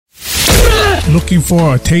Looking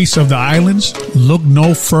for a taste of the islands? Look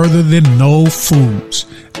no further than No Foods.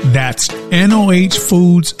 That's NOH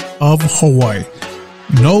Foods of Hawaii.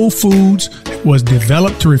 No Foods was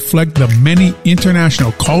developed to reflect the many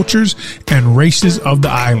international cultures and races of the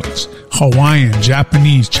islands. Hawaiian,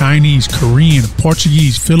 Japanese, Chinese, Korean,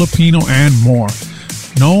 Portuguese, Filipino, and more.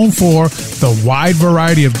 Known for the wide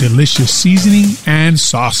variety of delicious seasoning and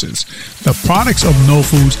sauces. The products of No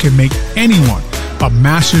Foods can make anyone a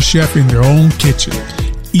master chef in their own kitchen.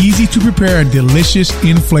 Easy to prepare and delicious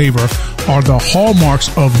in flavor are the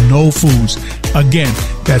hallmarks of No Foods. Again,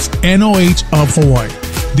 that's NOH of Hawaii.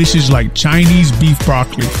 Dishes like Chinese beef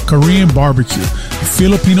broccoli, Korean barbecue,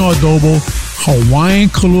 Filipino adobo, Hawaiian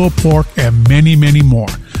kalua pork, and many, many more.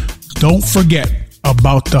 Don't forget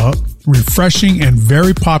about the refreshing and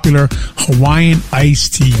very popular Hawaiian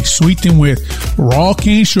iced tea, sweetened with raw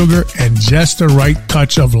cane sugar and just the right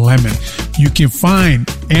touch of lemon. You can find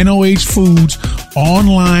NOH Foods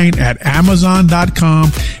online at Amazon.com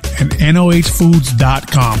and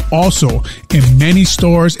NOHfoods.com. Also in many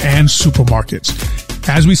stores and supermarkets.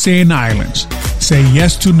 As we say in the islands, say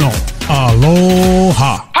yes to no.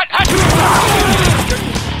 Aloha.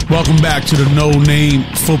 Welcome back to the No Name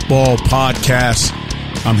Football Podcast.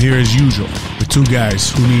 I'm here as usual with two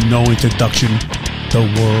guys who need no introduction the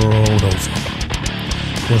world over.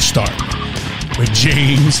 We'll start with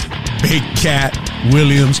James Big Cat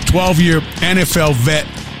Williams, 12-year NFL vet.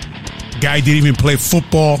 Guy didn't even play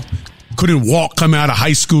football, couldn't walk, come out of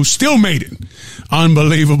high school, still made it.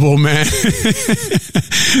 Unbelievable, man.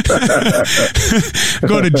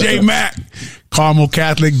 Go to J-Mac. Carmel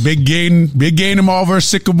Catholic, big game tomorrow versus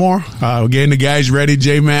Sycamore. We're getting the guys ready,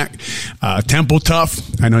 J-Mac. Temple tough.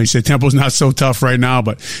 I know you said Temple's not so tough right now,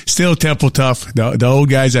 but still Temple tough. The old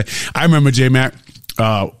guys. I remember J-Mac,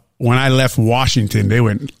 when I left Washington, they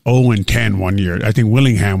went 0-10 one year. I think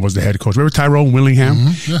Willingham was the head coach. Remember Tyrone Willingham?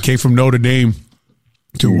 Mm-hmm, yeah. Came from Notre Dame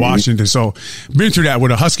to Washington. So been through that where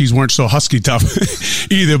the Huskies weren't so Husky tough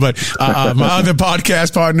either. But my other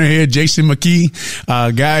podcast partner here, Jason McKee.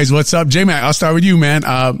 Guys, what's up? J-Mac, I'll start with you, man.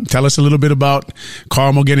 Tell us a little bit about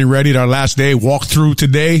Carmel getting ready. Our last day, walk through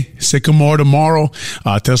today, Sycamore tomorrow.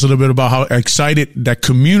 Tell us a little bit about how excited that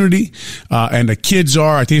community and the kids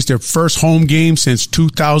are. I think it's their first home game since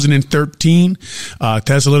 2013.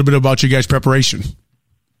 Tell us a little bit about your guys' preparation.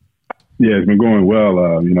 Yeah, it's been going well.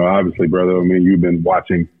 Obviously, brother, I mean, you've been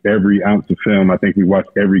watching every ounce of film. I think we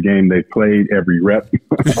watched every game they played, every rep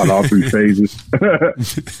on all three phases.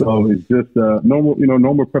 So it's just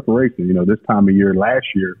normal preparation. This time of year, last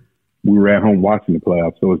year, we were at home watching the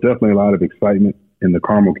playoffs. So it's definitely a lot of excitement in the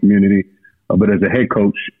Carmel community. But as a head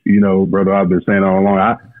coach, brother, I've been saying all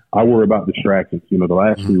along, I worry about distractions. The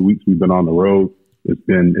last 3 weeks we've been on the road. It's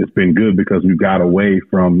been good because we've got away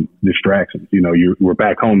from distractions. We're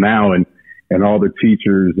back home now and all the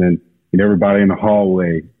teachers and everybody in the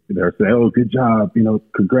hallway, they're saying, "Oh, good job.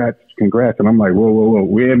 Congrats. And I'm like, whoa.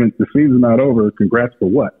 The season's not over. Congrats for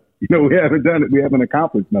what? We haven't done it. We haven't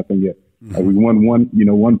accomplished nothing yet. Mm-hmm. We won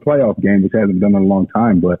one playoff game, which hasn't been done in a long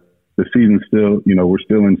time, but the season's still, we're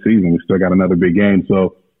still in season. We still got another big game.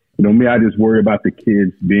 So, me, I just worry about the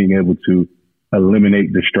kids being able to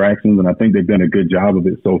eliminate distractions, and I think they've done a good job of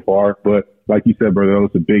it so far. But like you said, brother,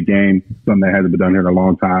 it's a big game, something that hasn't been done here in a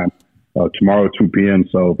long time. Tomorrow at 2 p.m.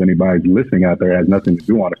 So if anybody's listening out there has nothing to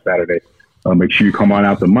do on a Saturday, make sure you come on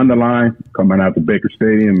out to Mundelein, come on out to Baker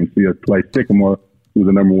Stadium and see us play Sycamore, who's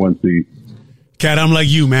the number 1 seed. Cat, I'm like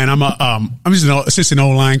you, man. I'm just an assistant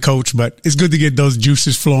O-line coach, but it's good to get those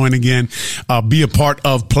juices flowing again. Be a part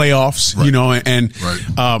of playoffs, right.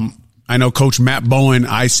 Right. I know Coach Matt Bowen,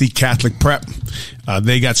 IC Catholic Prep.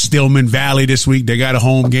 They got Stillman Valley this week. They got a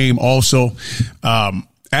home game also.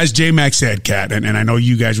 As J-Mac said, Cat, and I know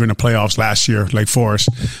you guys were in the playoffs last year, Lake Forest,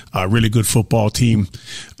 a really good football team.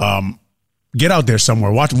 Get out there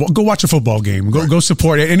somewhere. Go watch a football game. Go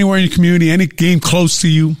support it anywhere in your community, any game close to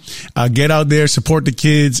you. Get out there, support the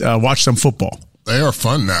kids, watch some football. They are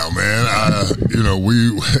fun now, man.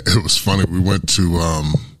 It was funny. We went to,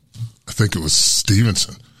 I think it was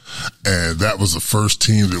Stevenson. And that was the first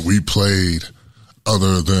team that we played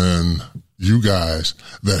other than you guys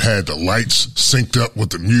that had the lights synced up with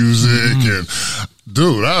the music. And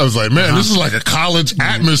dude, I was like, man, this is like a college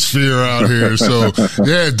atmosphere out here. So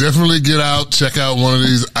yeah, definitely get out, check out one of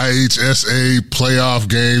these IHSA playoff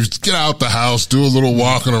games, get out the house, do a little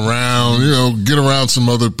walking around, get around some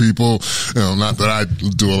other people. Not that I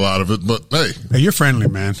do a lot of it, but hey, you're friendly,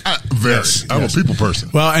 man. I'm a people person.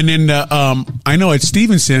 Well, and then, I know at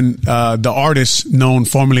Stevenson, the artist known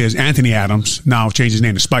formerly as Anthony Adams now changed his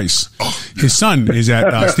name to Spice. Oh, yeah. His son is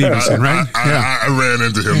at Stevenson, right? I ran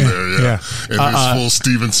into him there. Yeah. full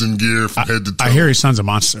Stevenson gear from head to toe. I hear his son's a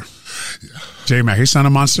monster. Yeah. J-Mac, his son a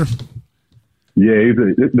monster? Yeah,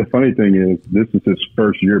 the funny thing is, this is his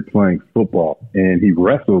first year playing football, and he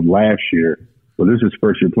wrestled last year. So this is his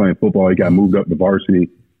first year playing football. He got moved up to varsity.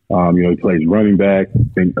 He plays running back. I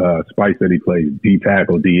think Spice said he plays D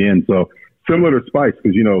tackle, D end. So similar to Spice,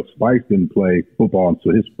 because Spice didn't play football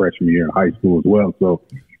until his freshman year in high school as well. So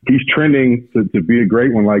he's trending to be a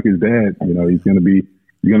great one like his dad. He's going to be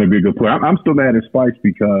a good player. I'm still mad at Spice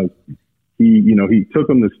because he took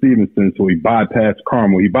him to Stevenson, so he bypassed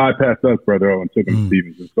Carmel. He bypassed us, Brother O, and took him to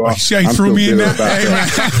Stevenson. So he threw me in there. That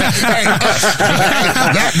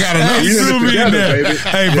got enough. He threw me in there.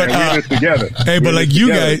 Baby. But like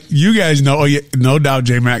you guys know, no doubt,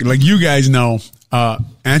 J-Mac, like you guys know,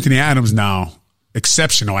 Anthony Adams now,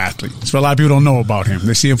 exceptional athlete. So a lot of people don't know about him.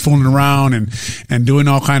 They see him fooling around and doing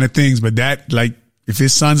all kind of things. But that, like, if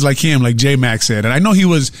his son's like him, like J-Mac said, and I know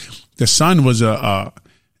the son was a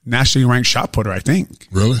nationally ranked shot putter, I think.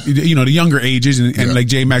 Really? The younger ages. And like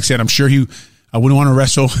J-Mac said, I'm sure I wouldn't want to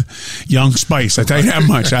wrestle young Spice. I tell you that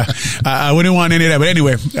much. I wouldn't want any of that. But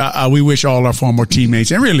anyway, we wish all our former teammates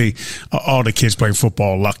and really all the kids playing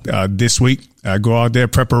football luck this week. Go out there,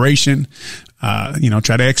 preparation. Try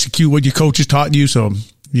to execute what your coaches taught you, so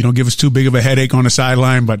you don't give us too big of a headache on the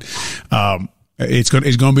sideline. But it's going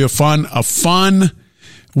to be a fun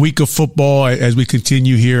week of football as we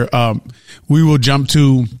continue here. We will jump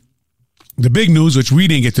to the big news, which we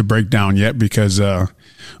didn't get to break down yet because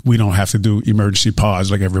we don't have to do emergency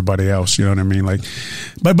pause like everybody else. You know what I mean? Like,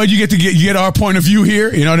 but you get our point of view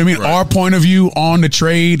here. You know what I mean? Right. Our point of view on the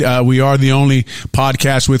trade. We are the only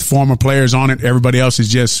podcast with former players on it. Everybody else is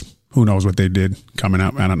just, who knows what they did coming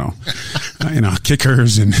up? I don't know.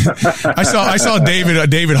 Kickers and I saw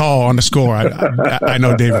David Hall on the score. I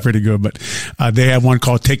know David pretty good, but they have one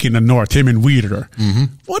called Taking the North. Him and Weeder. Mm-hmm.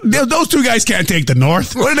 What? Those two guys can't take the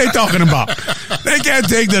North. What are they talking about? They can't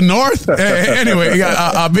take the North. Anyway,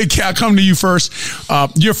 Big Cat, I'll come to you first.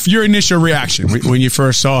 Your initial reaction when you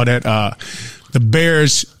first saw that the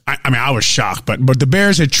Bears. I was shocked, but the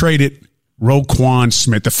Bears had traded Roquan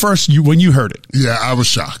Smith. When you heard it. Yeah, I was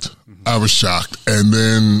shocked. And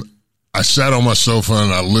then I sat on my sofa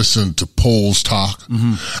and I listened to Poles talk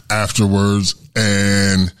afterwards.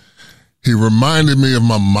 And he reminded me of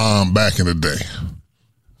my mom back in the day.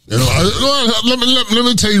 Let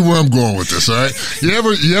me tell you where I'm going with this. All right.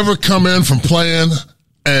 You ever come in from playing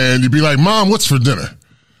and you be like, Mom, what's for dinner?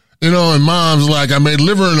 And Mom's like, I made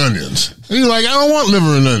liver and onions. And you're like, I don't want liver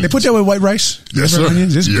and onions. They put that with white rice? Yes, liver sir. And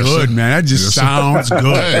onions? It's good, sir. Man. That just sounds good.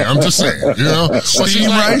 Hey, I'm just saying, Steamed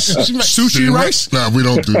rice? Sushi rice? No, we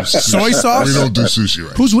don't do sushi. Soy sauce? We don't do sushi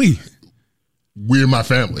rice. Who's we? We and my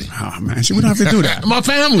family. Oh, man. See, we don't have to do that. My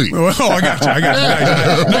family. Oh, I got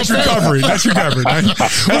you. Nice recovery. What are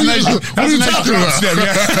you talking about?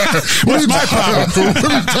 What's my problem? What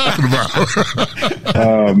are you talking about?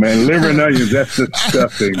 Oh, man. Liver and onions, that's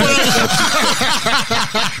disgusting.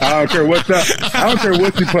 I don't care what's up. I don't care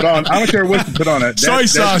what you put on. I don't care what you put on it. Soy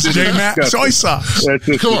sauce, J-Mac. Soy sauce.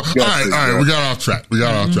 Come on. All right. We got off track. But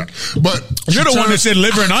you're the one that said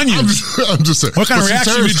liver and onions. I'm just saying. What kind of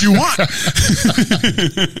reaction did you want?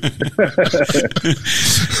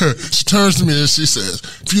 She turns to me and she says,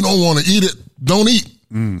 if you don't want to eat it, don't eat.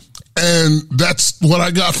 And that's what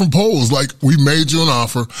I got from Poles. Like, we made you an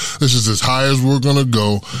offer. This is as high as we're going to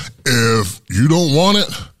go. If you don't want it,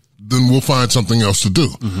 then we'll find something else to do.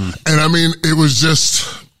 And it was just,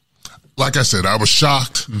 like I said, I was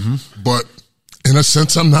shocked, but in a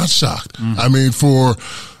sense, I'm not shocked. For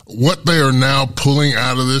what they are now pulling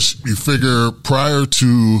out of this, you figure prior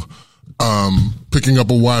to picking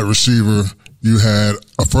up a wide receiver, you had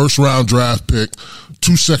a first-round draft pick,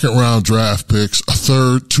 2 second-round draft picks, a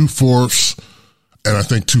third, 2 fourths, and I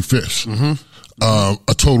think 2 fifths. A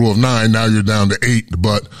total of 9. Now you're down to 8.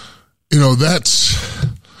 But, that's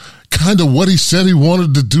kind of what he said he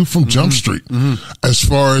wanted to do from Jump Street. As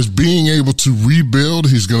far as being able to rebuild,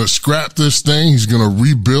 he's going to scrap this thing. He's going to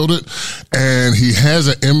rebuild it. And he has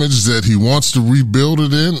an image that he wants to rebuild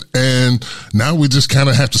it in. And now we just kind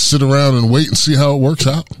of have to sit around and wait and see how it works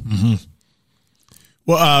out.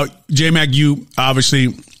 Well, J-Mac, you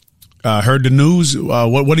obviously heard the news.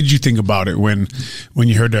 What did you think about it when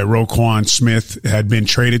you heard that Roquan Smith had been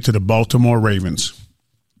traded to the Baltimore Ravens?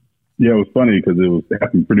 Yeah, it was funny because it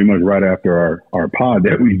happened pretty much right after our pod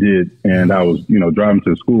that we did. And I was, driving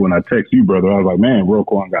to school and I text you, brother. I was like, man,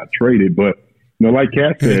 Roquan got traded. But, like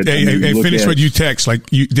Cat said. Hey, finish what you text. Like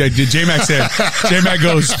J-Mac said. J-Mac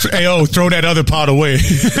goes, "Hey, throw that other pot away."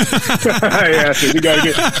 Yeah, I said, we gotta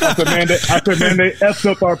get. I said, man, they effed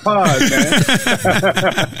up our pod,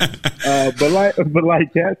 man. But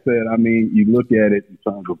like Cat said, I mean, you look at it in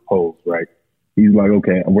terms of polls, right? He's like,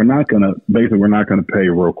 okay, we're not gonna pay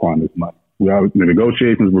Roquan this money. The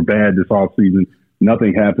negotiations were bad this off season.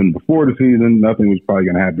 Nothing happened before the season. Nothing was probably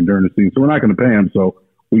going to happen during the season. So we're not going to pay him. So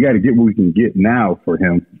we got to get what we can get now for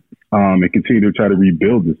him, and continue to try to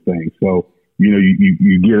rebuild this thing. So,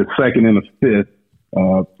 you get a second and a fifth,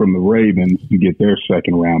 from the Ravens. You get their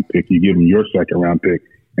second round pick. You give them your second round pick.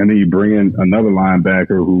 And then you bring in another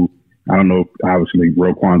linebacker who, I don't know, obviously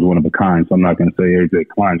Roquan's one of a kind. So I'm not going to say AJ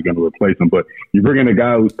Klein's going to replace him, but you bring in a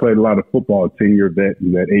guy who's played a lot of football, 10-year vet,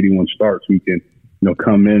 who's at 81 starts, who can,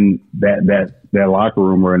 come in that locker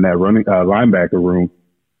room or in that running linebacker room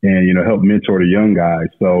and, help mentor the young guys.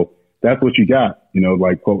 So that's what you got.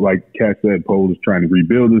 Like Kat said, Poles is trying to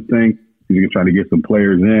rebuild this thing. He's trying to get some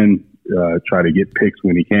players in, try to get picks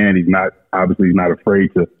when he can. He's not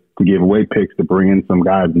afraid to give away picks to bring in some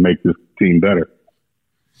guys to make this team better.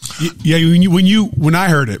 Yeah, when I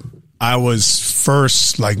heard it, I was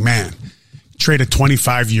first like, man, trade a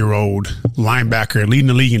 25-year-old linebacker leading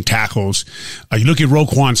the league in tackles. You look at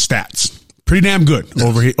Roquan's stats, pretty damn good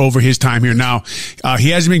over his time here. Now, he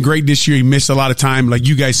hasn't been great this year. He missed a lot of time. Like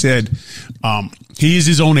you guys said, he is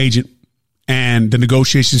his own agent, and the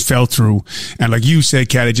negotiations fell through. And like you said,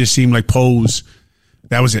 Kat, it just seemed like Pose,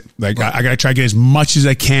 that was it. Like I got to try to get as much as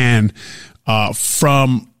I can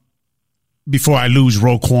from before I lose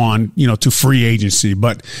Roquan, to free agency.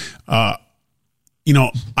 But,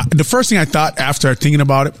 the first thing I thought after thinking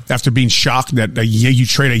about it, after being shocked that you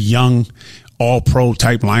trade a young all-pro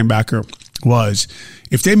type linebacker, was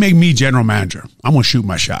if they make me general manager, I'm going to shoot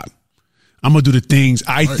my shot. I'm going to do the things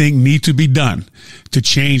I think need to be done to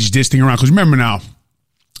change this thing around. Because remember now,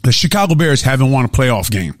 the Chicago Bears haven't won a playoff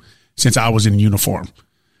game since I was in uniform.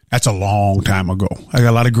 That's a long time ago. I got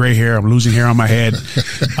a lot of gray hair. I'm losing hair on my head.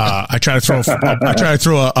 I try to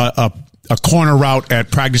throw a corner route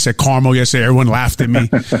at practice at Carmel yesterday. Everyone laughed at me.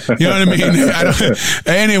 You know what I mean?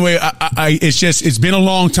 Anyway, it's been a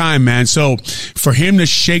long time, man. So for him to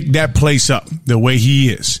shake that place up the way he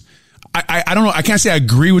is, I don't know. I can't say I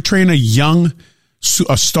agree with training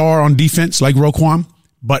a star on defense like Roquan,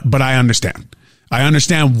 but I understand. I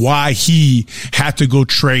understand why he had to go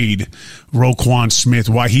trade Roquan Smith,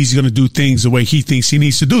 why he's going to do things the way he thinks he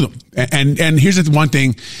needs to do them. And here's the one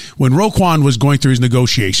thing. When Roquan was going through his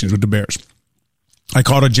negotiations with the Bears, I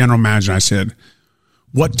called a general manager and I said,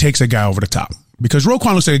 what takes a guy over the top? Because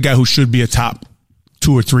Roquan looks like a guy who should be a top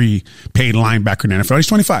 2 or 3 paid linebacker in the NFL. He's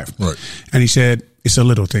 25. Right. And he said, it's the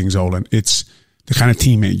little things, Olin. It's the kind of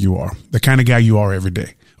teammate you are, the kind of guy you are every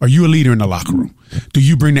day. Are you a leader in the locker room? Do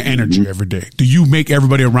you bring the energy every day? Do you make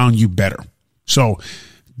everybody around you better? So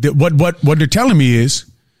what they're telling me is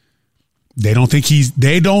they don't think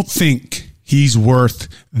he's worth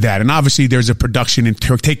that. And obviously there's a production in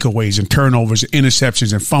takeaways and turnovers, and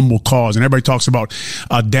interceptions and fumble calls. And everybody talks about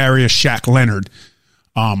Darius Shaq Leonard.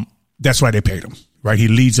 That's why they paid him, right? He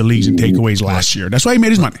leads the leagues in takeaways last year. That's why he made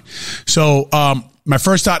his money. So my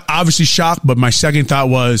first thought, obviously shocked, but my second thought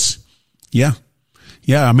was, yeah.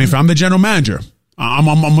 I mean, if I'm the general manager, I'm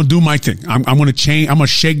going to do my thing. I'm going to change. I'm going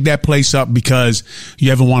to shake that place up because you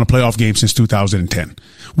haven't won a playoff game since 2010.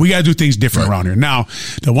 We got to do things different around here. Now,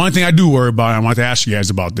 the one thing I do worry about, I want to ask you guys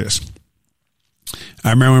about this. I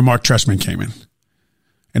remember when Mark Trestman came in,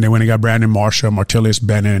 and then when they got Brandon Marshall, Martellus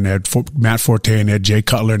Bennett, and they had Matt Forte, and they had Jay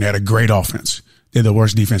Cutler, and they had a great offense. They're the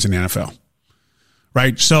worst defense in the NFL.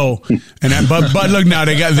 Right. So, but look now,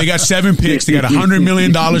 they got 7 picks. They got $100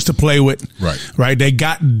 million to play with. Right. They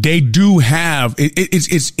do have,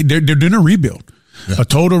 they're doing a rebuild, a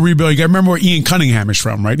total rebuild. You got to remember where Ian Cunningham is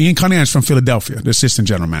from, right? Ian Cunningham is from Philadelphia, the assistant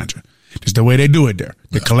general manager. Just the way they do it there.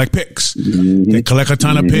 They collect picks. They collect a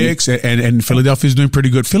ton of picks, and Philadelphia is doing pretty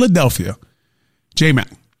good. Philadelphia, J-Mac,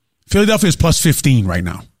 Philadelphia is plus 15 right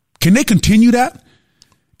now. Can they continue that?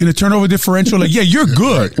 In a turnover differential, like, yeah, you're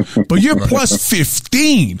good, but you're plus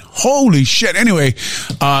 15. Holy shit. Anyway,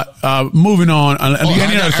 moving on.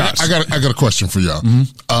 Any other thoughts? I got a question for y'all.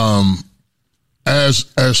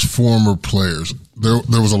 As former players, there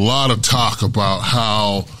was a lot of talk about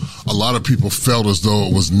how a lot of people felt as though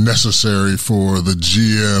it was necessary for the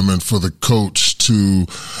GM and for the coach to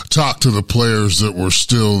talk to the players that were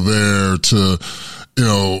still there to,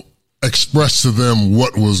 express to them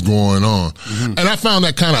what was going on. Mm-hmm. And I found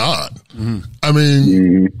that kind of odd. Mm-hmm. I mean,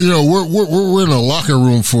 you know, we're in a locker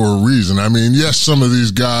room for a reason. I mean, yes, some of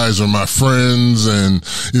these guys are my friends and,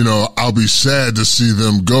 you know, I'll be sad to see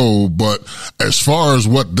them go. But as far as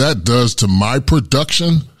what that does to my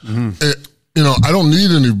production, you know, I don't need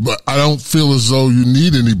anybody. I don't feel as though you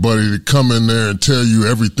need anybody to come in there and tell you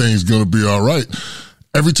everything's going to be all right.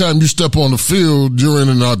 Every time you step on the field, you're in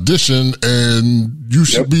an audition, and you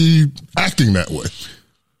should be acting that way.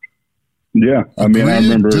 Yeah, I mean, I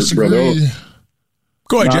remember, brother.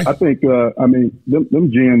 Go ahead, Jay. I think, I mean, them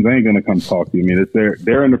GMs ain't going to come talk to you. I mean,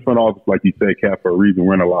 they're in the front office, like you said, Cat, for a reason.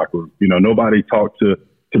 We're in the locker room. You know, nobody talked to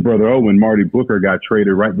Brother O when Marty Booker got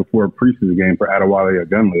traded right before a preseason game for Adewale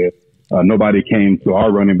Ogunleye. Nobody came to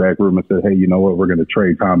our running back room and said, hey, you know what, we're going to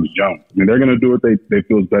trade Thomas Jones. I mean, they're going to do what they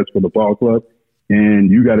feel is best for the ball club.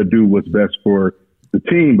 And you got to do what's best for the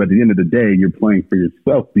team. But at the end of the day, you're playing for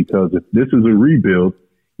yourself, because if this is a rebuild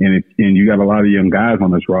and you got a lot of young guys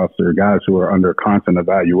on this roster, guys who are under constant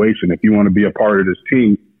evaluation, if you want to be a part of this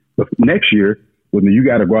team next year, well, then you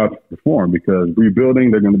got to go out and perform, because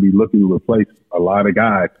rebuilding, they're going to be looking to replace a lot of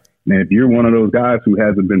guys. And if you're one of those guys who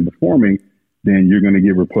hasn't been performing, then you're going to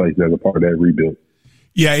get replaced as a part of that rebuild.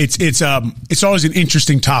 Yeah, it's always an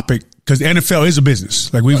interesting topic, because the NFL is a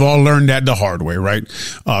business. Like, we've all learned that the hard way, right?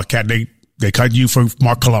 Cat, they cut you for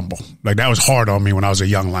Mark Colombo. Like, that was hard on me when I was a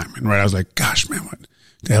young lineman, right? I was like, gosh, man, what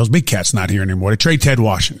the hell's Big Cat's not here anymore? They trade Ted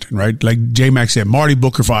Washington, right? Like J-Mac said, Marty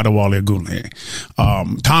Booker for Adewale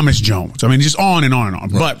Ogunleye, Thomas Jones. I mean, just on and on and on.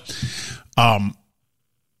 Right. But,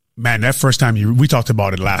 man, that first time we talked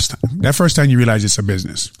about it last time. That first time you realize it's a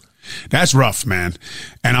business. That's rough, man.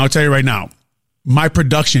 And I'll tell you right now, my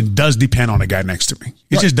production does depend on the guy next to me.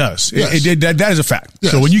 It just does. Yes. That is a fact.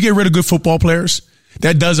 Yes. So when you get rid of good football players,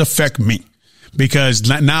 that does affect me, because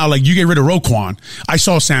now, like, you get rid of Roquan. I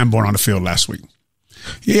saw Sanborn on the field last week.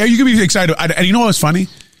 Yeah, you can be excited. And you know what's funny?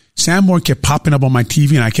 Sanborn kept popping up on my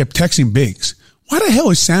TV, and I kept texting Biggs, why the hell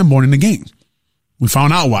is Sanborn in the game? We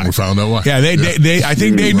found out why. Yeah, they I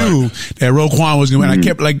think they knew that Roquan was going to win. I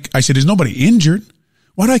kept, like, I said, there's nobody injured.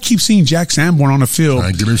 Why do I keep seeing Jack Sanborn on the field?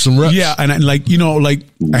 Give him some reps. Yeah, and I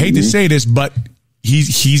hate to say this, but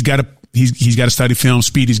he's got to study film,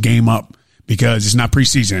 speed his game up, because it's not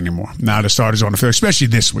preseason anymore. Now the starters on the field, especially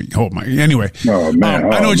this week. Oh my! Anyway, I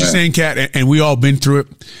know what you're saying, Kat, and we all been through it.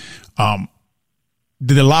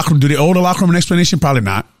 Do the owe the locker room an explanation? Probably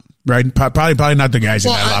not. Right? Probably not the guys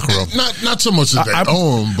in that locker room. Not so much that they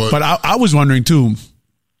owe them, but I was wondering too,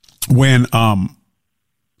 when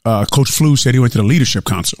Coach Flew said he went to the leadership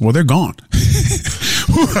council. Well, they're gone.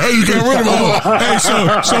 You got rid of them.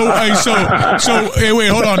 Hey, wait,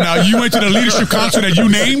 hold on now. You went to the leadership council that you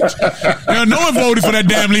named? No one voted for that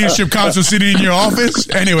damn leadership council sitting in your office.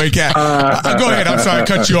 Anyway, Kat, go ahead. I'm sorry, I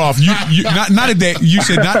cut you off. Not that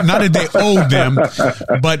they owed them,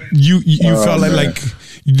 but you felt like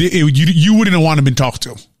you wouldn't want to been talked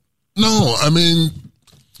to. No, I mean,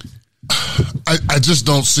 I just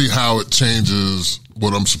don't see how it changes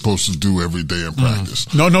what I'm supposed to do every day in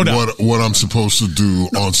practice. No doubt. What I'm supposed to do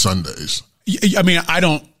on Sundays. I mean, I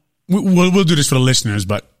don't. We'll do this for the listeners,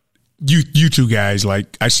 but you two guys,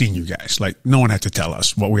 like, I've seen you guys. Like, no one had to tell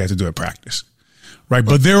us what we had to do at practice, right?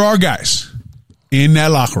 But there are guys in that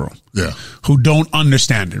locker room, who don't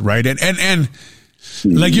understand it, right? And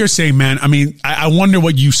like you're saying, man, I mean, I wonder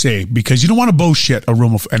what you say, because you don't want to bullshit a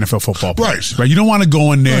room of NFL football players, right? You don't want to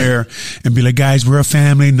go in there and be like, guys, we're a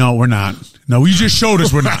family. No, we're not. No, you just showed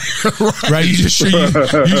us we're not. Right? You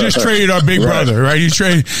just traded our big brother, right? You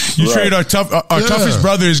traded our toughest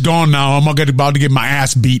brother is gone now. I'm about to get my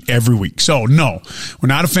ass beat every week. So no, we're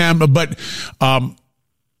not a family, but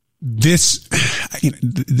this,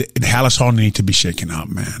 the Hallis Hall need to be shaken up,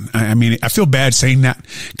 man. I mean, I feel bad saying that,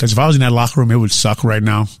 because if I was in that locker room, it would suck right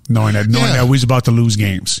now, knowing that we was about to lose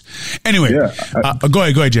games. Anyway, go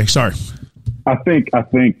ahead, Jay. Sorry. I think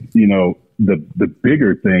you know, the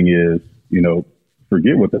bigger thing is, you know,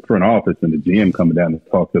 forget what the front office and the GM coming down to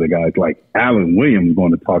talk to the guys. Like, Alan Williams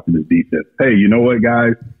going to talk to this defense. Hey, you know what,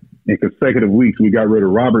 guys? In consecutive weeks, we got rid of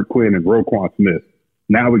Robert Quinn and Roquan Smith.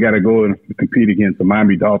 Now we got to go and compete against the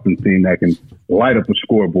Miami Dolphins team that can light up a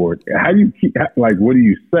scoreboard. How do you what do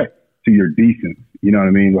you say to your defense? You know what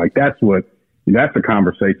I mean? Like, that's a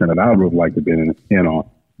conversation that I would like to be in on.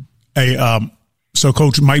 Hey, so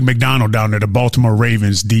Coach Mike McDonald down there, the Baltimore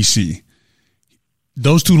Ravens, DC,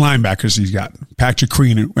 those two linebackers he's got, Patrick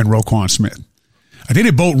Crean and Roquan Smith, I think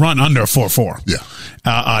they both run under a 4.4.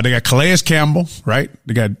 Yeah. They got Calais Campbell, right?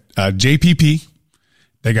 They got JPP.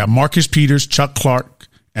 They got Marcus Peters, Chuck Clark,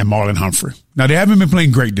 and Marlon Humphrey. Now, they haven't been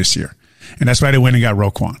playing great this year, and that's why they went and got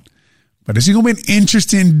Roquan. But this is going to be an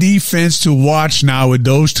interesting defense to watch now with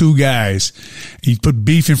those two guys. You put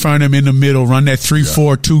Beef in front of them in the middle, run that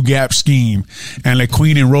 3-4-2 gap scheme, and let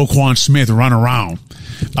Queen and Roquan Smith run around.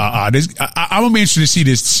 I'm going to be interested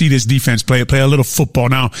to see this defense play a little football.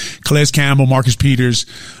 Now, Calais Campbell, Marcus Peters,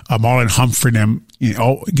 Marlon Humphrey, them,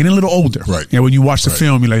 getting a little older. Right. When you watch the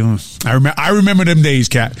film, you're like, I remember them days,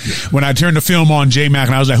 Cat. Yeah. When I turned the film on, J-Mac,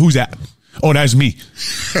 and I was like, who's that? Oh, that's me.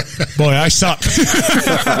 Boy, I suck.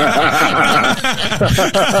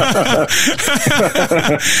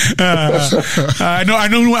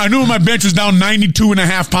 I knew my bench was down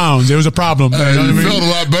 92.5 pounds. There was a problem. You felt a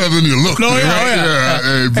lot better than you looked. Oh,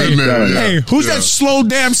 yeah. Hey, who's that slow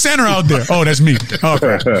damn center out there? Oh, that's me.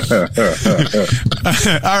 Okay.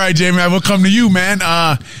 All right, J-Man, we'll come to you, man.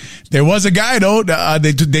 There was a guy, though.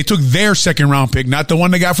 They took their second round pick, not the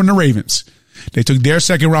one they got from the Ravens. They took their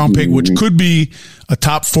second round pick, which could be a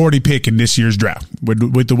top 40 pick in this year's draft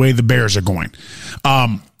with the way the Bears are going.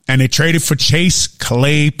 And they traded for Chase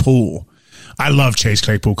Claypool. I love Chase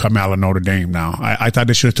Claypool coming out of Notre Dame now. I thought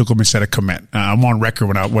they should have took him instead of Komet. I'm on record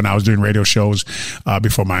when I was doing radio shows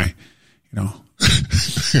before my, if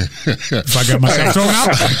I got myself thrown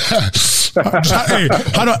out.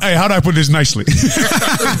 How do I put this nicely?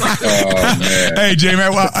 Hey,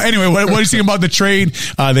 J-Man. Well, anyway, what do you think about the trade?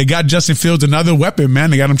 They got Justin Fields, another weapon, man.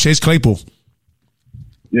 They got him Chase Claypool.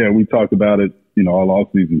 Yeah, we talked about it, all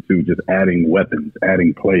offseason too, just adding weapons,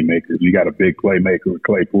 adding playmakers. You got a big playmaker with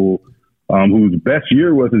Claypool, whose best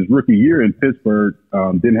year was his rookie year in Pittsburgh.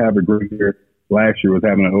 Didn't have a great year last year, was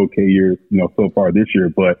having an okay year, so far this year.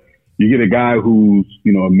 But you get a guy who's, a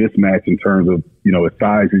mismatch in terms of, his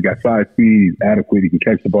size. He's got size, speed, he's adequate, he can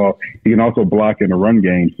catch the ball. He can also block in the run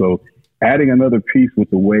game. So adding another piece with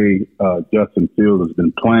the way Justin Fields has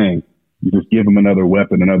been playing, you just give him another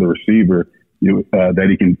weapon, another receiver that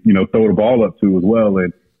he can, throw the ball up to as well.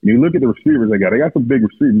 And you look at the receivers they got some big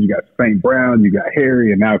receivers. You got St. Brown, you got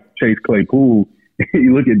Harry, and now Chase Claypool.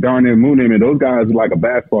 You look at Darnell Mooney, and those guys are like a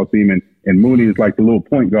basketball team, and Mooney is like the little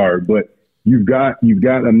point guard. But you've got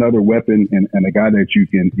another weapon and a guy that you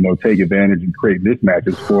can, take advantage and create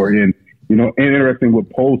mismatches for. And, and interesting what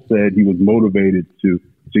Post said, he was motivated to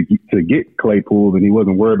get Claypool, and he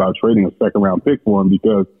wasn't worried about trading a second round pick for him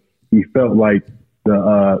because he felt like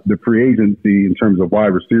the free agency in terms of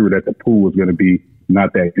wide receiver that the pool was going to be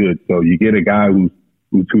not that good. So you get a guy who's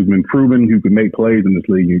been proven, who can make plays in this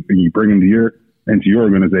league, and you bring him to your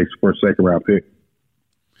organization for a second round pick.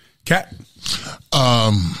 Cat.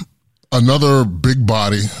 Another big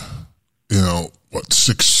body, 6'3",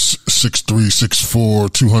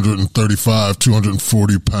 6'4", 235,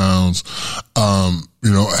 240 pounds,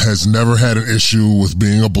 has never had an issue with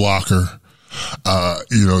being a blocker.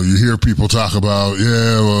 You hear people talk about,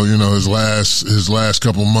 his last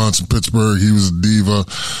couple months in Pittsburgh, he was a diva.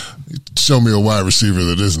 Show me a wide receiver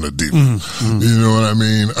that isn't a diva. Mm-hmm. You know what I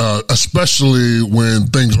mean? Especially when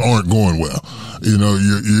things aren't going well.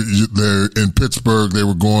 They're in Pittsburgh. They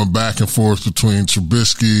were going back and forth between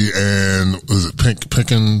Trubisky and was it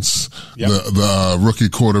Pickens, yep. the rookie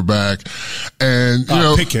quarterback, and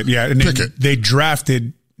Pickett. Yeah, and Pickett. They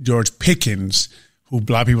drafted George Pickens, who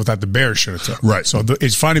a lot of people thought the Bears should have took. Right. So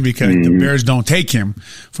it's funny because the Bears don't take him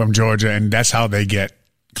from Georgia, and that's how they get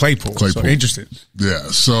Claypool. So interesting. Yeah.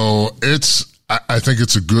 So I think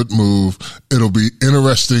it's a good move. It'll be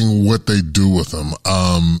interesting what they do with him.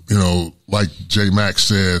 Like J Mac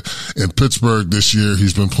said, in Pittsburgh this year,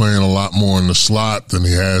 he's been playing a lot more in the slot than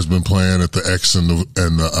he has been playing at the X and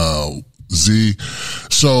the Z.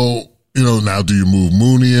 So, now do you move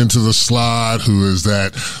Mooney into the slot, who is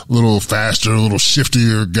that little faster, little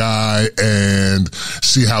shiftier guy, and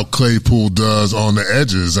see how Claypool does on the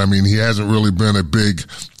edges? I mean, he hasn't really been a big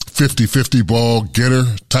 50-50 ball getter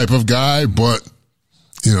type of guy, but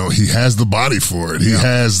he has the body for it. He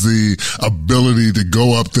has the ability to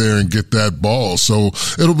go up there and get that ball. So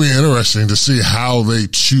it'll be interesting to see how they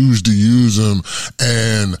choose to use him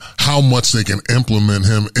and how much they can implement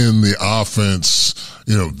him in the offense,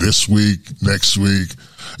 this week, next week,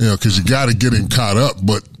 cause you got to get him caught up,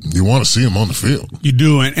 but you want to see him on the field. You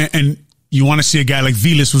do. And you want to see a guy like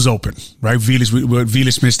Velas was open, right?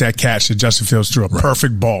 Velas missed that catch that Justin Fields threw a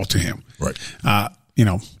perfect ball to him. Right.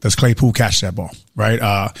 Does Claypool catch that ball,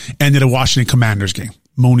 right? End of the Washington Commanders game.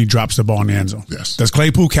 Mooney drops the ball in the end zone. Yes. Does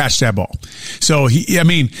Claypool catch that ball? So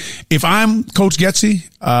if I'm Coach Getsy,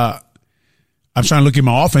 I'm trying to look at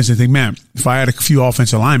my offense and think, man, if I had a few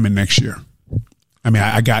offensive linemen next year,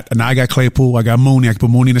 I got Claypool, I got Mooney. I can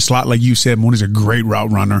put Mooney in the slot, like you said. Mooney's a great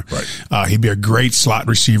route runner. Right. He'd be a great slot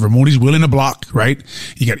receiver. Mooney's willing to block, right?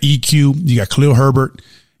 You got EQ, you got Khalil Herbert,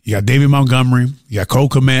 you got David Montgomery, you got Cole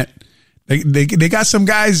Kmet. They got some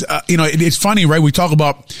guys, it's funny, right? We talk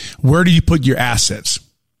about where do you put your assets?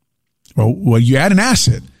 Well, you add an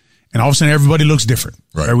asset, and all of a sudden everybody looks different.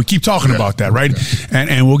 Right? We keep talking about that, right? Yeah.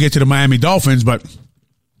 And we'll get to the Miami Dolphins, but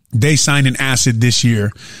they signed an asset this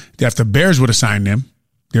year that if the Bears would have signed them,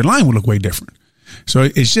 their line would look way different. So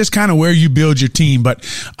it's just kind of where you build your team. But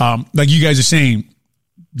like you guys are saying,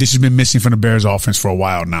 this has been missing from the Bears offense for a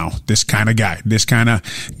while now. This kind of guy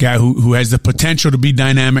who has the potential to be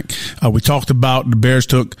dynamic. We talked about the Bears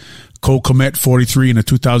took Cole Kmet, 43 in the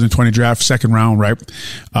 2020 draft, second round, right?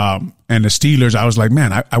 And the Steelers, I was like,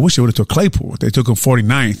 man, I wish they would have took Claypool. They took him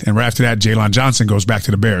 49th. And right after that, Jalen Johnson goes back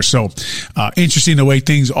to the Bears. So, interesting the way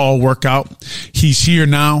things all work out. He's here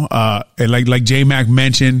now. And like J-Mac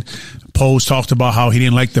mentioned, Poles talked about how he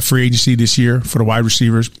didn't like the free agency this year for the wide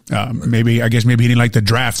receivers. Maybe he didn't like the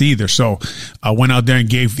draft either. So I went out there and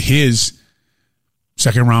gave his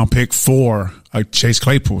second round pick for Chase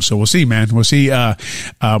Claypool. So we'll see, man. We'll see.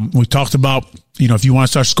 We talked about, if you want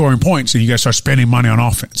to start scoring points, then you got to start spending money on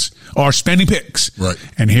offense or spending picks. Right.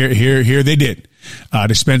 And here they did.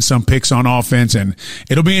 They spend some picks on offense, and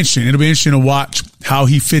it'll be interesting. It'll be interesting to watch how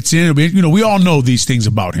he fits in. It'll be, we all know these things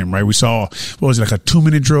about him, right? We saw, what was it, like a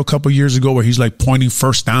 2-minute drill a couple of years ago where he's like pointing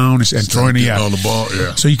first down and throwing it out. On the ball,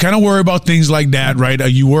 yeah. So you kind of worry about things like that, right?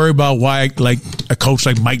 You worry about why, like, a coach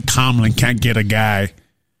like Mike Tomlin can't get a guy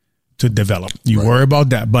to develop. You worry about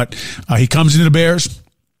that. But he comes into the Bears,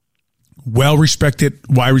 well-respected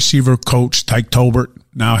wide receiver coach, Tyke Tolbert,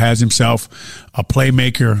 now has himself a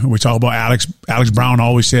playmaker. We talk about Alex Brown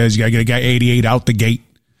always says you got to get a guy 88 out the gate.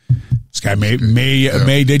 This guy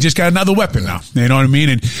they just got another weapon now. You know what I mean?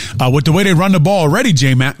 And with the way they run the ball already,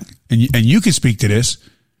 J-Mac, and you can speak to this,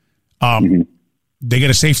 they get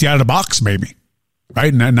a safety out of the box maybe,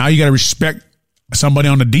 right? Now you got to respect somebody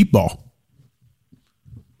on the deep ball.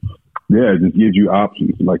 Yeah, it just gives you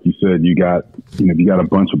options. Like you said, you got a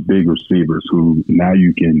bunch of big receivers who now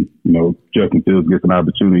you can, Justin Fields gets an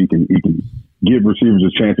opportunity. He can give receivers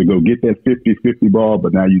a chance to go get that 50-50 ball,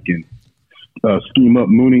 but now you can scheme up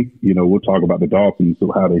Mooney. We'll talk about the Dolphins,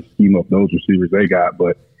 so how they scheme up those receivers they got,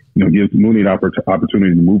 but, gives Mooney an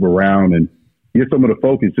opportunity to move around and get some of the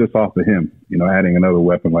focus just off of him, adding another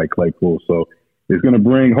weapon like Claypool. So it's going to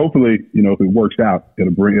bring, hopefully, if it works out,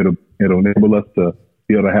 it'll enable us to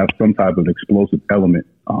be able to have some type of explosive element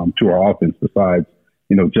to our offense besides,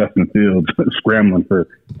 Justin Fields scrambling for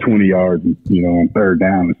 20 yards, on third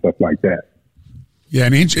down and stuff like that. Yeah,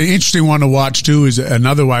 an interesting one to watch, too, is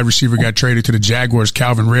another wide receiver got traded to the Jaguars,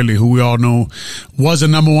 Calvin Ridley, who we all know was a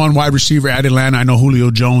number one wide receiver at Atlanta. I know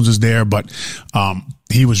Julio Jones is there, but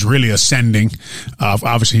he was really ascending.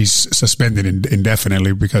 Obviously, he's suspended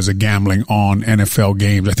indefinitely because of gambling on NFL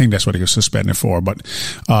games. I think that's what he was suspended for. But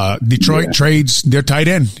Detroit trades their tight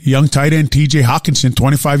end, young tight end, T.J. Hawkinson,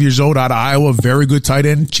 25 years old, out of Iowa, very good tight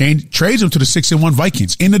end. Trades him to the 6-1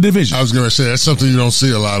 Vikings in the division. I was going to say that's something you don't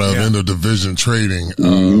see a lot of in the division trading.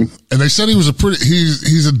 And they said he was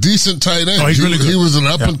he's a decent tight end. Oh, he's really good. He was an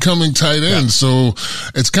up and coming tight end. So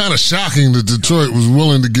it's kind of shocking that Detroit was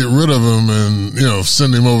willing to get rid of him and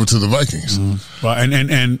send him over to the Vikings. Well,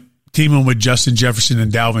 and teaming with Justin Jefferson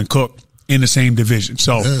and Dalvin Cook in the same division.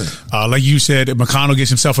 So, like you said, McConnell gets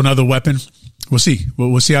himself another weapon. We'll see.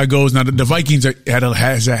 We'll see how it goes. Now, the Vikings they've had a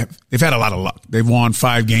lot of luck. They've won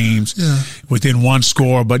 5 games within one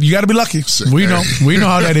score, but you got to be lucky. We know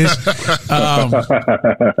how that is.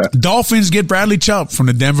 Dolphins get Bradley Chubb from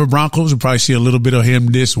the Denver Broncos. We'll probably see a little bit of him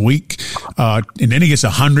this week. And then he gets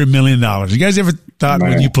 $100 million. You guys ever thought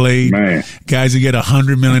when you played guys that get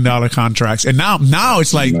 $100 million contracts? And now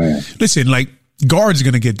it's like, listen, like guard's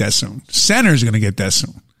going to get that soon. Center's going to get that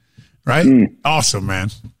soon. Right? Awesome,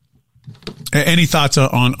 man. Any thoughts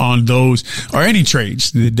on those or any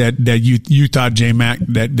trades that you thought, J-Mac,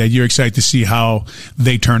 that you're excited to see how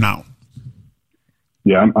they turn out?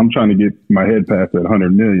 Yeah, I'm trying to get my head past that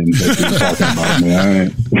 $100 million that you're talking about, man.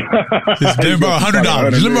 It's about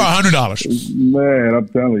 $100. It's about $100. Man, I'm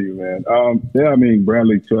telling you, man.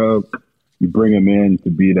 Bradley Chubb, you bring him in to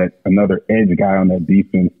be that another edge guy on that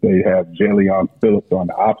defense. They have Jalen Phillips on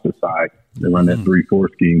the opposite side. They run that 3-4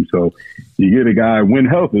 scheme. So you get a guy, when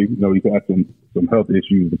healthy, he's had some health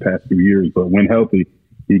issues the past few years, but when healthy,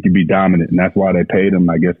 he could be dominant. And that's why they paid him.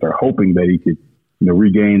 I guess they're hoping that he could,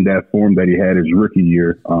 regain that form that he had his rookie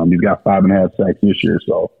year. He's got 5.5 sacks this year.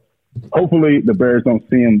 So hopefully the Bears don't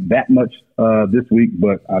see him that much this week,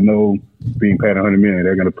 but I know being paid $100 million,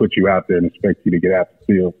 they're going to put you out there and expect you to get out the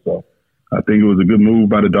field. So I think it was a good move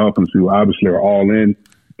by the Dolphins, who obviously are all in,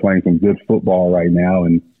 playing some good football right now.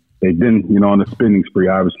 And they've been, on the spending spree,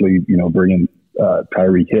 obviously, bringing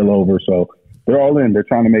Tyreek Hill over. So they're all in. They're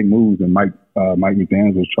trying to make moves, and Mike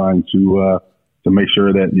McDaniels is trying to make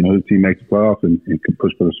sure that his team makes the playoffs and can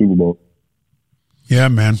push for the Super Bowl. Yeah,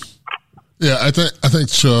 man. Yeah, I think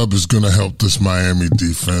Chubb is going to help this Miami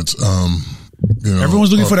defense.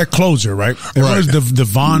 Everyone's looking for that closer, right? Everyone's the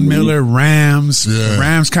Von Miller Rams. Yeah. The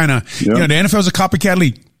Rams kind of, the NFL's a copycat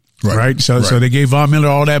league, right? So they gave Von Miller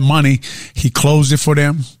all that money. He closed it for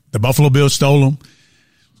them. The Buffalo Bills stole him.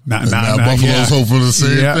 Now Buffalo's hoping the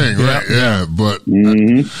same thing, right? Yeah, but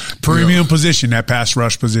premium position, that pass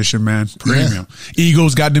rush position, man. Premium.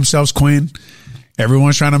 Eagles got themselves Quinn.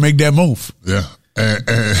 Everyone's trying to make that move. Yeah.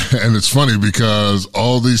 And it's funny because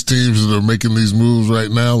all these teams that are making these moves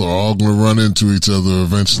right now are all going to run into each other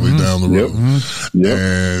eventually down the road.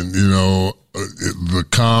 And,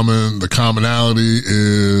 the commonality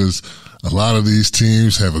is a lot of these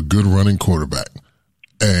teams have a good running quarterback.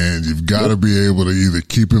 And you've got to be able to either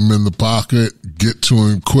keep him in the pocket, get to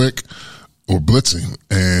him quick, or blitzing.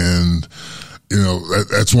 And,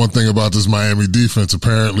 that's one thing about this Miami defense.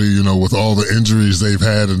 Apparently, with all the injuries they've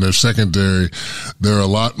had in their secondary, they're a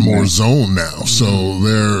lot more zone now. So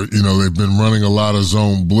they've been running a lot of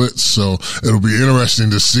zone blitz. So it'll be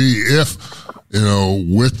interesting to see if,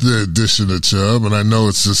 with the addition of Chubb, and I know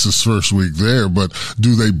it's just his first week there, but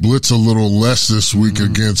do they blitz a little less this week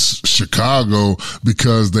against Chicago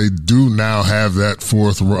because they do now have that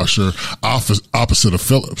fourth rusher opposite of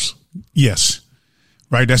Phillips? Yes.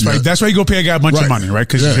 Right. That's why you go pay a guy a bunch of money, right?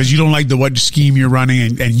 Because you don't like what scheme you're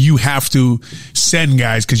running, and you have to send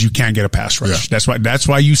guys because you can't get a pass rush. Yeah. That's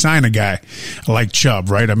why you sign a guy like Chubb,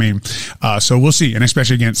 right? I mean, so we'll see, and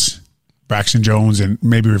especially against Braxton Jones and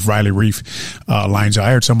maybe if Riley Reif lines.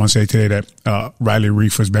 I heard someone say today that Riley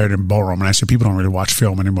Reif was better than Borum, and I said people don't really watch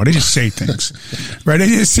film anymore. They just say things, right? They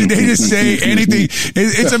just say anything.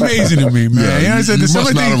 It's amazing to me, man. Yeah, you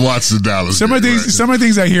must not have watched the Dallas. Some of the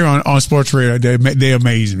things I hear on sports radio, they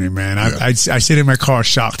amaze me, man. I sit in my car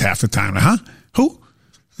shocked half the time. Like, huh? Who?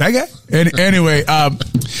 That guy? And anyway,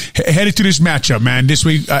 headed to this matchup, man. This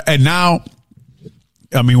week, and now.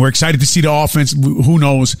 I mean, we're excited to see the offense. Who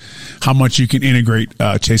knows how much you can integrate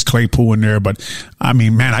Chase Claypool in there. But, I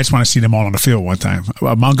mean, man, I just want to see them all on the field one time.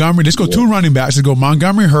 Montgomery, let's go two running backs. Let's go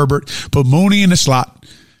Montgomery, Herbert, put Mooney in the slot.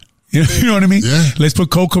 You know what I mean? Yeah. Let's put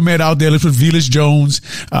Cole Kmet out there. Let's put Velus Jones,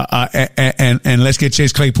 and let's get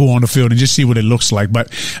Chase Claypool on the field and just see what it looks like. But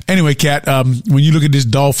anyway, Kat, when you look at this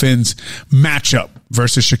Dolphins matchup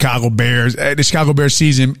versus Chicago Bears, the Chicago Bears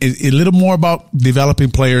season is a little more about developing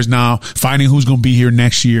players now, finding who's going to be here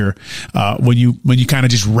next year. When you kind of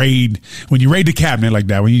just raid the cabinet like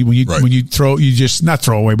that, when you throw, you just not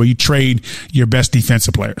throw away, but you trade your best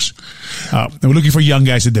defensive players. And we're looking for young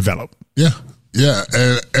guys to develop. Yeah. Yeah,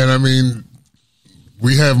 and I mean,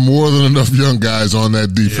 we have more than enough young guys on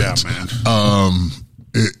that defense. Yeah,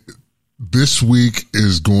 man. This week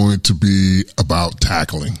is going to be about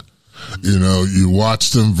tackling. You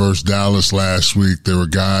watched them versus Dallas last week. There were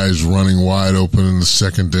guys running wide open in the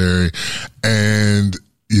secondary, and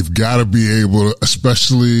you've got to be able to,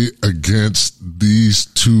 especially against these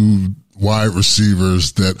two wide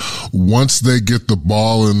receivers, that once they get the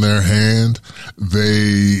ball in their hand,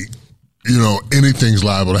 anything's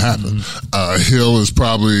liable to happen. Hill is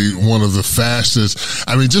probably one of the fastest.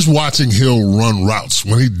 I mean, just watching Hill run routes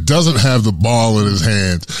when he doesn't have the ball in his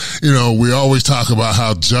hands. We always talk about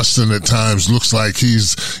how Justin at times looks like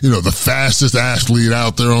he's, the fastest athlete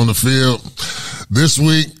out there on the field. This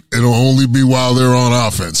week, it'll only be while they're on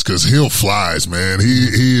offense because Hill flies, man.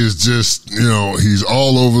 He is just, he's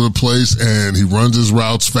all over the place and he runs his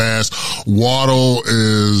routes fast. Waddle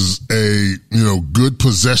is a, good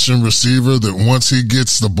possession receiver that once he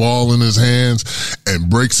gets the ball in his hands and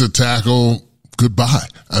breaks a tackle, goodbye.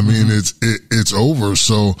 I mean, it's over.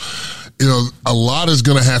 So, a lot is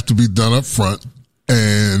going to have to be done up front,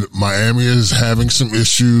 and Miami is having some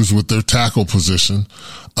issues with their tackle position.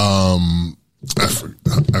 I've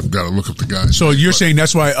got to look up the guys. So you're saying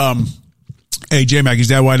that's why, hey, J-Mac, is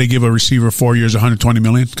that why they give a receiver 4 years, $120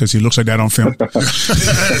 million? Because he looks like that on film. Yeah,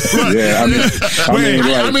 I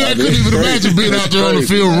couldn't even imagine being out there on the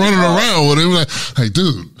field running around with him. Like, hey,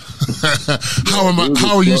 dude,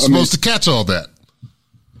 how are you supposed to catch all that?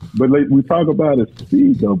 But we talk about his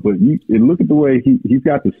speed, though. But look at the way he's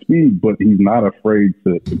got the speed, but he's not afraid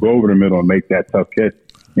to go over the middle and make that tough catch.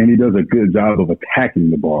 And he does a good job of attacking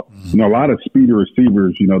the ball. A lot of speedy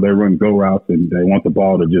receivers, they run go routes and they want the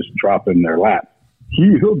ball to just drop in their lap.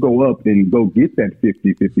 He'll go up and go get that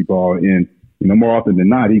 50-50 ball, and, more often than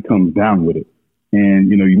not, he comes down with it. And,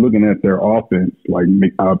 you're looking at their offense, like,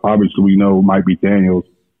 obviously we know Mike McDaniels,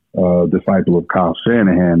 disciple of Kyle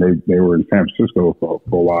Shanahan. They were in San Francisco for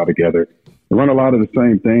a while together. they run a lot of the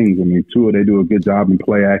same things. I mean, Tua, they do a good job in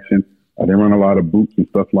play action. They run a lot of boots and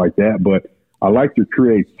stuff like that. But I like the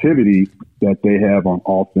creativity that they have on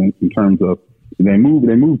offense in terms of they move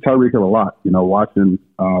Tyreek Hill a lot. You know, watching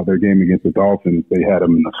their game against the Dolphins, they had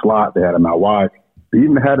him in the slot, they had him out wide. They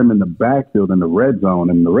even had him in the backfield in the red zone.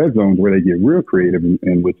 And the red zone is where they get real creative,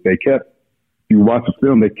 in which they kept, if you watch the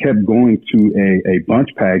film, they kept going to a bunch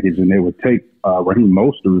package, and they would take Raheem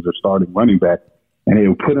Mostert, who's their starting running back, and they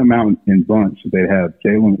would put him out in bunch. They'd have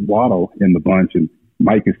Jalen Waddle in the bunch, and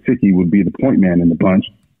Mike Gesicki would be the point man in the bunch.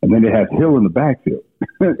 And then they had Hill in the backfield.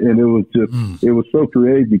 And it was just, it was so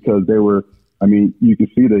creative because they were, I mean, you can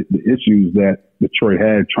see the issues that Detroit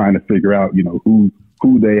had trying to figure out, you know, who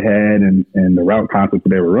they had and the route concepts that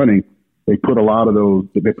they were running. They put a lot of those,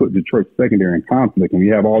 they put Detroit's secondary in conflict, and we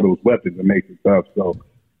have all those weapons that makes it tough. So,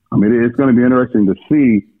 I mean, it's going to be interesting to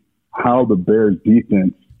see how the Bears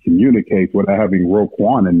defense communicates without having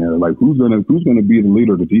Roquan in there. Like, who's going to be the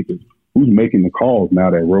leader of the defense? Who's making the calls now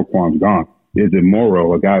that Roquan's gone? Is it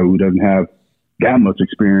Morrow, a guy who doesn't have that much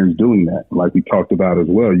experience doing that? Like we talked about as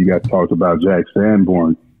well. You guys talked about Jack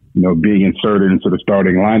Sanborn, you know, being inserted into the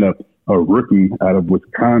starting lineup, a rookie out of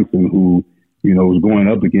Wisconsin who, you know, was going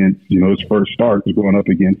up against, you know, his first start was going up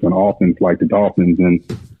against an offense like the Dolphins and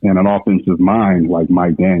an offensive mind like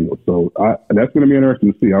Mike Daniels. So that's going to be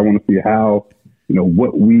interesting to see. I want to see how, you know,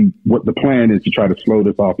 what the plan is to try to slow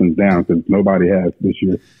this offense down, because nobody has this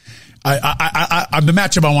year. The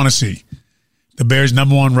matchup I want to see. The Bears'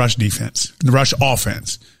 number 1 rush defense, the rush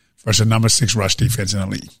offense, versus number 6 rush defense in the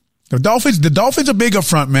league. The Dolphins are big up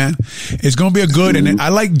front, man. It's going to be a good, and I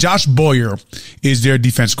like Josh Boyer is their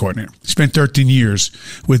defense coordinator. He spent 13 years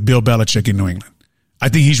with Bill Belichick in New England. I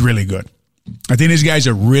think he's really good. I think this guy's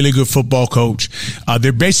a really good football coach.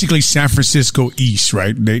 They're basically San Francisco East,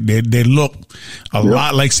 right? They look a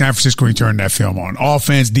lot like San Francisco when you turn that film on.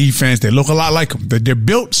 Offense, defense, they look a lot like them. They're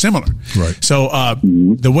built similar. Right. So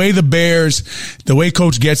the way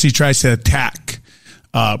Coach Getsy tries to attack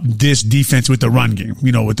this defense with the run game,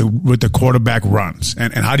 you know, with the quarterback runs,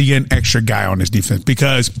 and how do you get an extra guy on this defense?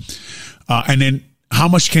 Because and then how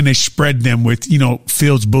much can they spread them with, you know,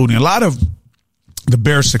 Fields booting? A lot of the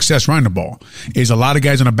Bears' success running the ball is a lot of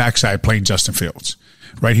guys on the backside playing Justin Fields,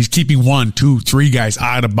 right? He's keeping 1, 2, 3 guys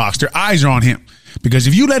out of the box. Their eyes are on him, because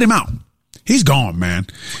if you let him out, he's gone, man.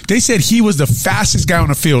 They said he was the fastest guy on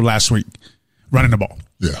the field last week running the ball.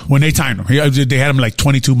 Yeah. When they timed him, they had him like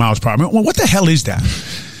 22 miles per hour. Well, what the hell is that?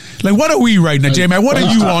 Like, what are we right now, J-Mac? What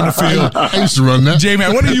are you on the field? I used to run that.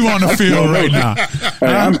 J-Mac, what are you on the field right now?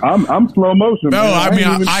 Hey, I'm slow motion. No,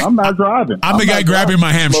 man. I'm not driving. I'm the guy grabbing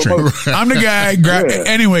my hamstring. I'm the guy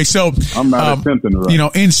Anyway, so I'm not attempting to run. You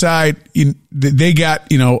know, inside they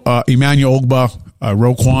got, you know, Emmanuel Ogba,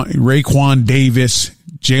 Raekwon Davis,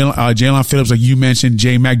 Jalen Phillips, like you mentioned,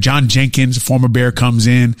 J-Mac, John Jenkins, former Bear, comes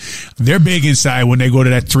in. They're big inside when they go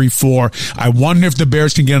to that 3-4. I wonder if the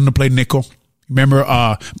Bears can get them to play nickel. Remember,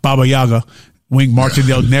 Baba Yaga, Wink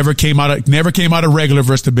Martindale, never came out of regular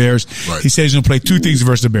versus the Bears. Right. He said he's going to play 2 things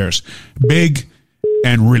versus the Bears: big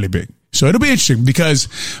and really big. So it'll be interesting because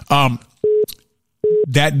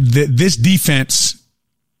this defense,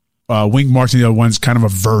 Wink Martindale one's kind of a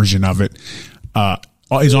version of it,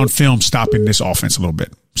 is on film stopping this offense a little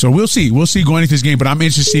bit. So we'll see. We'll see going into this game, but I'm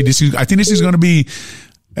interested to see. I think this is going to be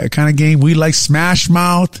a kind of game we like, smash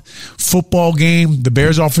mouth football game. The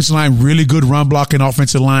Bears offensive line, really good run blocking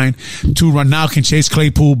offensive line. 2 run now can Chase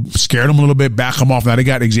Claypool, scared them a little bit, back them off. Now they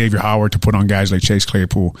got Xavier Howard to put on guys like Chase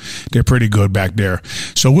Claypool. They're pretty good back there.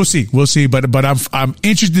 So we'll see. But I'm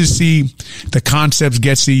interested to see the concepts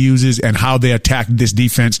Getsy uses and how they attack this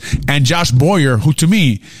defense. And Josh Boyer, who to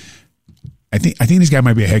me, I think this guy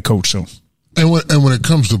might be a head coach soon. And when it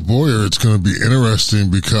comes to Boyer, it's going to be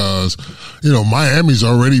interesting because, you know, Miami's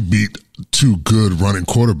already beat 2 good running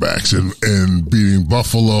quarterbacks in beating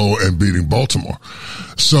Buffalo and beating Baltimore.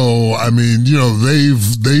 So, I mean, you know,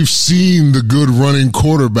 they've seen the good running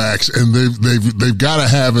quarterbacks, and they've got to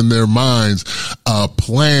have in their minds a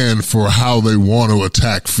plan for how they want to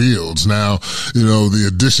attack Fields. Now, you know, the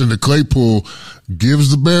addition to Claypool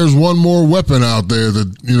gives the Bears one more weapon out there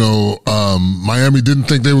that, you know, Miami didn't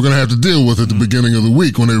think they were going to have to deal with at the beginning of the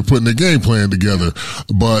week when they were putting their game plan together.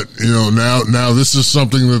 But, you know, now this is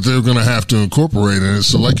something that they're going to have to incorporate in it.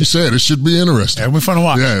 So like you said, it should be interesting. It'll be fun to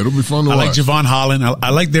watch. Yeah, it'll be fun to watch. I like Javon Holland. I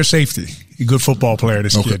like their safety. A good football player,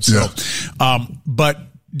 this kid. So, yeah. But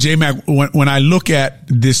J-Mac, when I look at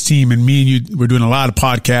this team, and me and you were doing a lot of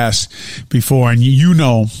podcasts before, and you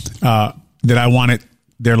know that I wanted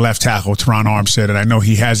their left tackle, Teron Armstead, and I know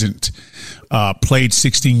he hasn't played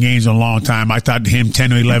 16 games in a long time. I thought him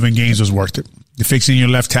 10 or 11 games was worth it. fixing your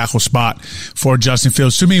left tackle spot for Justin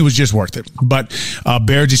Fields. To me, it was just worth it. But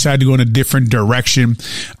Bears decided to go in a different direction.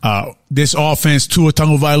 This offense, Tua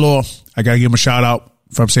Tagovailoa, I got to give him a shout out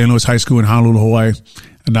from St. Louis High School in Honolulu, Hawaii.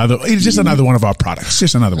 It's just another one of our products.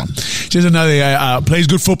 Just another one. Just another guy, plays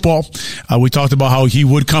good football. We talked about how he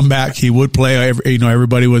would come back. He would play.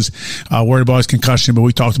 Everybody was worried about his concussion, but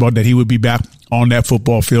we talked about that he would be back on that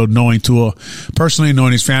football field. Knowing Tua personally,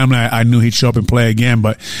 knowing his family, I knew he'd show up and play again.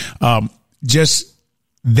 But just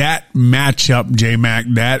that matchup, J-Mac,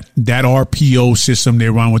 that RPO system they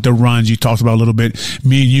run with the runs you talked about a little bit.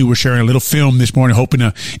 Me and you were sharing a little film this morning, hoping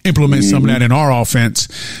to implement some of that in our offense.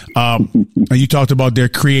 You talked about their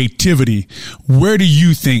creativity. Where do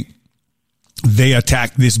you think they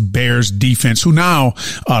attack this Bears defense, who now,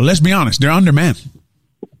 let's be honest, they're undermanned?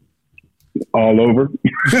 All over.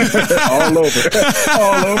 All over.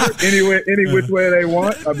 All over. Any which way they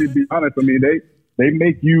want. I mean, be honest. I mean, they're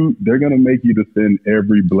going to make you defend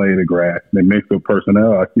every blade of grass. They mix up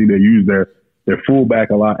personnel. I see they use their fullback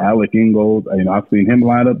a lot, Alec Ingold. I've seen him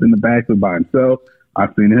line up in the backfield by himself.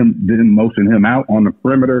 I've seen him, didn't motion him out on the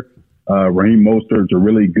perimeter. Raheem Mostert's a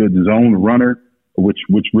really good zone runner,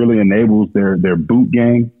 which really enables their boot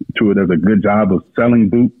game. Tua does a good job of selling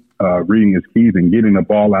boot, reading his keys and getting the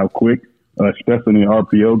ball out quick, especially in the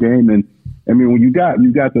RPO game. And I mean, when you got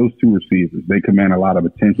those two receivers, they command a lot of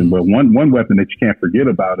attention. But one weapon that you can't forget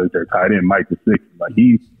about is their tight end, Mike Gesicki. Like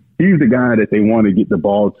he's the guy that they want to get the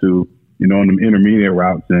ball to, on them intermediate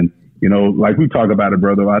routes. And, like we talk about it,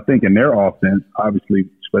 brother, I think in their offense, obviously,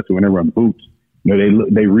 especially when they run boots,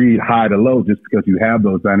 they read high to low just because you have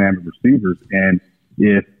those dynamic receivers. And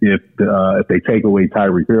if they take away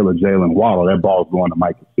Tyreek Hill or Jalen Waddle, that ball's going to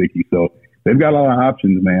Mike Gesicki. So they've got a lot of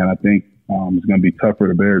options, man. I think it's going to be tough for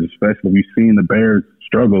the Bears, especially. We've seen the Bears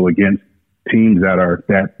struggle against teams that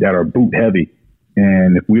are boot heavy.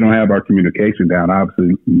 And if we don't have our communication down,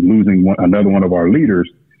 obviously losing another one of our leaders,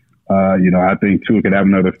 I think Tua could have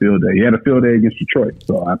another field day. He had a field day against Detroit.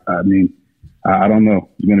 So, I don't know.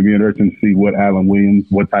 It's going to be interesting to see what Allen Williams,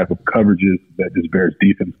 what type of coverages that this Bears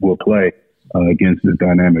defense will play against this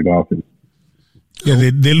dynamic offense. Yeah,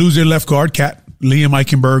 they lose their left guard, Cat. Liam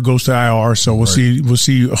Eichenberg goes to IR, so we'll see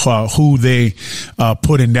who they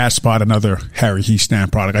put in that spot. Another Harry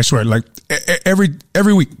Heastan product. I swear, like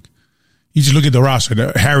every week, you just look at the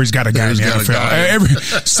roster. Harry's got a guy in the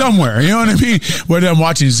NFL somewhere. You know what I mean? Whether I'm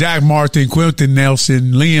watching Zach Martin, Quentin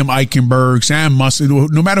Nelson, Liam Eichenberg, Sam Mustard,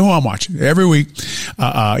 no matter who I'm watching, every week,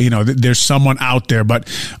 there's someone out there. But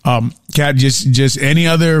Kat, just any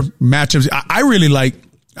other matchups? I really like.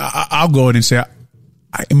 I'll go ahead and say,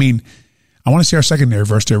 I want to see our secondary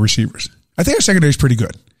versus their receivers. I think our secondary is pretty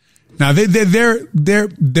good. Now they're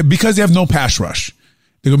because they have no pass rush.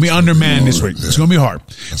 They're going to be undermanned this week. Yeah. It's going to be hard.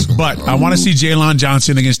 But I want to see Jalen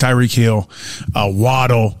Johnson against Tyreek Hill,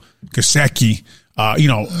 Waddle, Gesicki,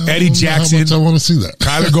 Eddie Jackson. I want to see that.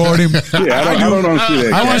 Kyler Gordon. Yeah, I don't want to see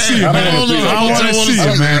that. I want to see it, man. I want to see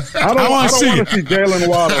it, man. I want to see Jalen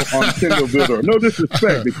Waddle on Kendall Vildor. No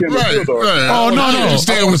disrespect to Kendall Vildor. Right. Oh, no. I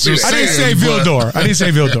understand what you're saying. I didn't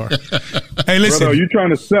say Vildor. Hey, listen. Brother, you trying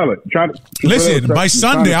to sell it. Listen, by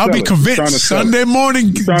Sunday, I'll be convinced. Sunday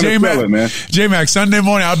morning, J-Mac, Sunday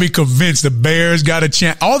morning, I'll be convinced the Bears got a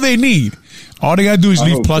chance. All they got to do is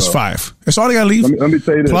leave +5. That's all they got to leave. Let me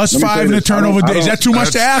tell you this. +5 in the turnover day. Is that too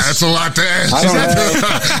much to ask? That's a lot to ask.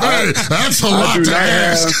 That's a lot to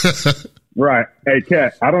ask. Right. Hey,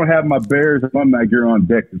 Kat, I don't have my Bears alumni gear on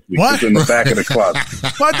deck this week. What? It's in the back of the closet.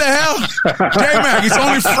 What the hell? J-Mac, it's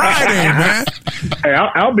only Friday, man. Hey,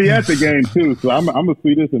 I'll be at the game, too, so I'm going to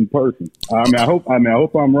see this in person. I hope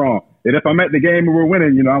I'm wrong. And if I'm at the game and we're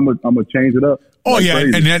winning, I'm gonna change it up. Oh, like yeah,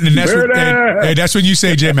 and that's when you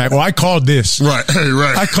say, J-Mac, well, I called this. Right.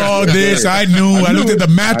 I called this. I knew. I looked at the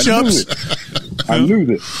matchups. I knew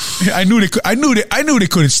this. I knew they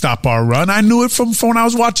couldn't stop our run. I knew it from when I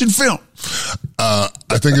was watching film. I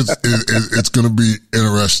think it's going to be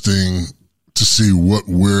interesting to see what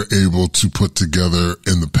we're able to put together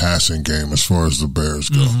in the passing game as far as the Bears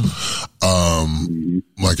go.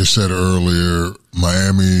 Like I said earlier,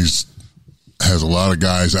 Miami's has a lot of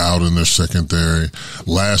guys out in their secondary.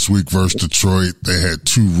 Last week versus Detroit, they had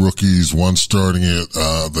 2 rookies, one starting at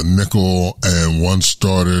the nickel and one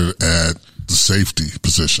started at the safety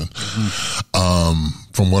position.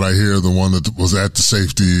 From what I hear, the one that was at the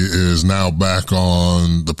safety is now back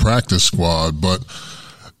on the practice squad, but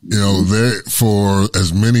they, for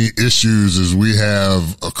as many issues as we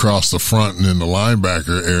have across the front and in the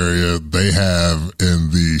linebacker area, they have in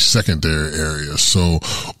the secondary area. So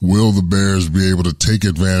will the Bears be able to take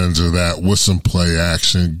advantage of that with some play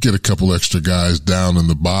action, get a couple extra guys down in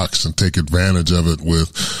the box and take advantage of it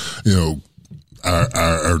with,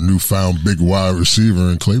 our newfound big wide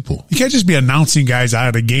receiver in Claypool. You can't just be announcing guys out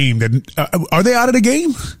of the game. That are they out of the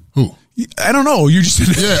game? Who? I don't know. You just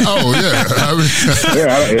yeah. Oh yeah. I mean,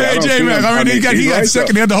 hey J-Mac. I mean, he got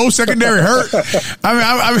second. He had the whole secondary hurt.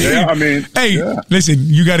 I mean, listen.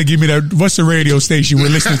 You got to give me that. What's the radio station we're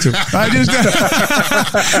listening to? I got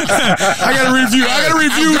to review. I got to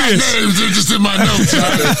review this. Names are just in my notes.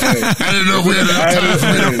 I didn't know if we had enough time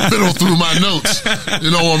for me to fiddle through my notes.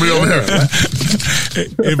 You don't want me over here.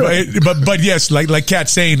 But yes, like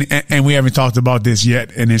Kat's saying, and we haven't talked about this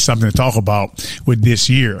yet, and it's something to talk about with this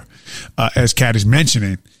year. As Kat is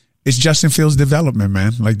mentioning, it's Justin Fields' development,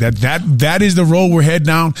 man. Like that is the road we're heading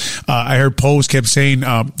down. I heard Pose kept saying,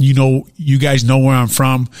 you guys know where I'm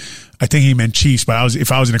from. I think he meant Chiefs, but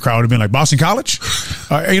if I was in the crowd, I would have been like Boston College.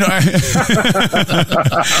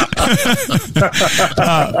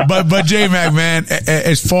 But J-Mac, man,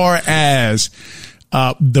 as far as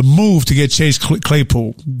the move to get Chase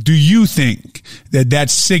Claypool, do you think that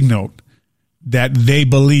signaled that they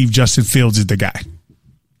believe Justin Fields is the guy?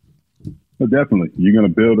 Well, definitely. You're going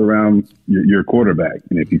to build around your quarterback.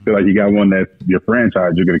 And if you feel like you got one that's your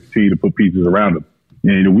franchise, you're going to continue to put pieces around him.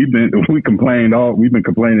 And we've been complaining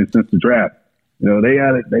since the draft.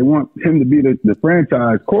 They want him to be the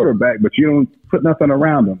franchise quarterback, but you don't put nothing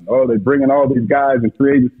around him. Oh, they're bringing all these guys in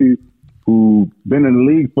free agency who've been in the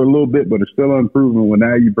league for a little bit, but are still unproven. Well,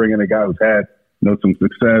 now you bring in a guy who's had, some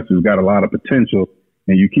success, who's got a lot of potential,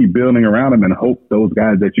 and you keep building around him and hope those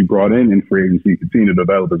guys that you brought in free agency continue to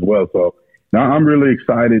develop as well. So, now, I'm really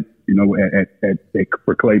excited,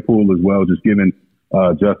 for Claypool as well, just giving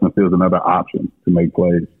Justin Fields another option to make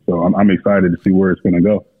plays. So I'm excited to see where it's going to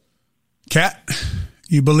go. Kat,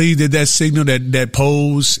 you believe that signal that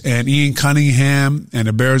Pose and Ian Cunningham and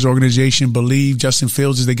the Bears organization believe Justin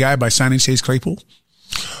Fields is the guy by signing Chase Claypool?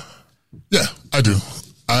 Yeah, I do.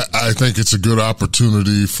 I think it's a good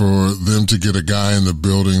opportunity for them to get a guy in the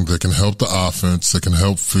building that can help the offense, that can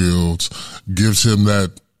help Fields, gives him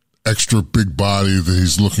that extra big body that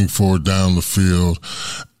he's looking for down the field,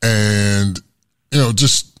 and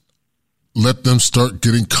just let them start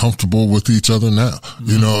getting comfortable with each other now.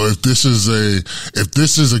 Mm-hmm. If this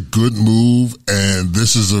is a good move and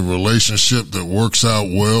this is a relationship that works out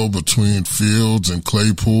well between Fields and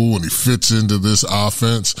Claypool and he fits into this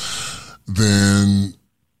offense, then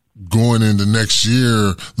going into next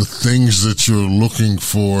year, the things that you're looking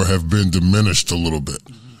for have been diminished a little bit.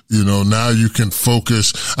 Now you can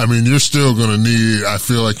focus. I mean, I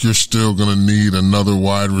feel like you're still going to need another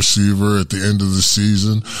wide receiver at the end of the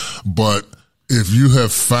season. But if you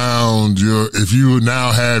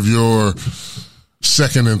now have your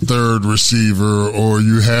second and third receiver, or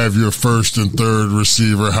you have your first and third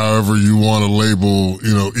receiver, however you want to label,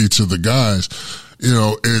 each of the guys,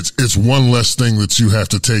 it's one less thing that you have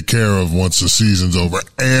to take care of once the season's over,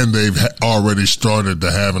 and they've already started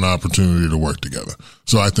to have an opportunity to work together.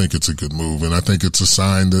 So I think it's a good move, and I think it's a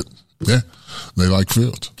sign that, they like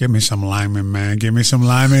Fields. Give me some linemen, man. Give me some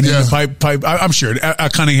linemen in the pipe. I'm sure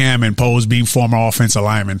Cunningham and Pose being former offensive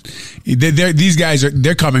linemen. These guys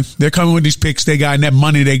they're coming. They're coming with these picks they got and that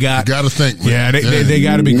money they got. You got to think, man. Yeah, they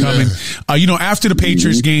got to be coming. After the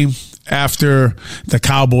Patriots game, after the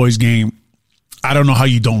Cowboys game, I don't know how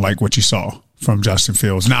you don't like what you saw from Justin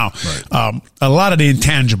Fields. Now, a lot of the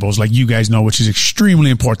intangibles, like you guys know, which is extremely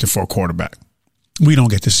important for a quarterback, we don't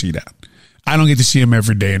get to see that. I don't get to see him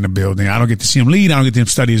every day in the building. I don't get to see him lead. I don't get to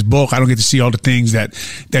study his book. I don't get to see all the things that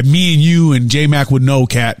me and you and J-Mac would know,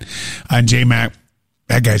 Kat. And J-Mac,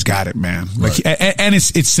 that guy's got it, man. Like, and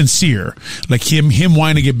it's sincere. Like him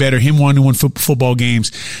wanting to get better, him wanting to win football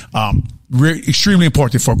games. Extremely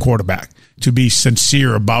important for a quarterback to be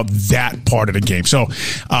sincere about that part of the game. So,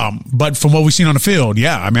 but from what we've seen on the field,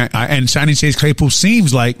 and signing Chase Claypool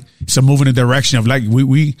seems like it's a move in the direction of like,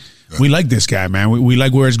 we like this guy, man. We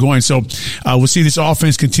like where it's going. So, we'll see this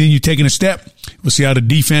offense continue taking a step. We'll see how the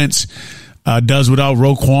defense does without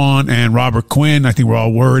Roquan and Robert Quinn. I think we're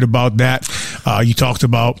all worried about that. You talked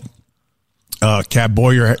about Cat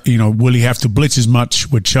Boyer, will he have to blitz as much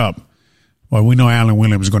with Chubb? Well, we know Allen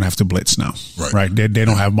Williams is going to have to blitz now, right? They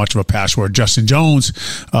don't have much of a pass rush. Justin Jones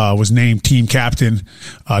was named team captain.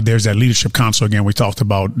 There's that leadership council again we talked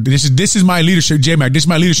about. This is my leadership, J-Mac. This is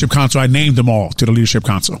my leadership council. I named them all to the leadership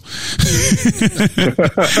council.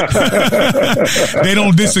 They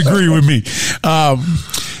don't disagree with me.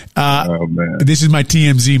 This is my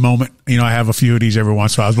TMZ moment. I have a few of these every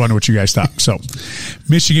once in a while. I was wondering what you guys thought. So,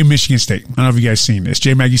 Michigan State. I don't know if you guys seen this.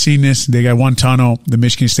 J-Mac, you seen this? They got one tunnel. The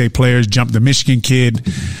Michigan State players jumped the Michigan kid.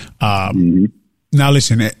 Now,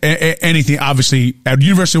 listen, anything, obviously, at the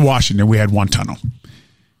University of Washington, we had one tunnel.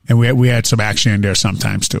 And we had some action in there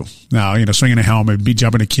sometimes too. Now, swinging a helmet,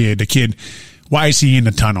 jumping a kid. The kid, why is he in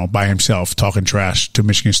the tunnel by himself talking trash to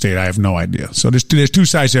Michigan State? I have no idea. So there's two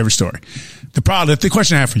sides to every story. The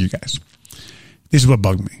question I have for you guys, this is what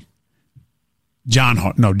bugged me. Jim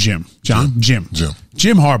Harbaugh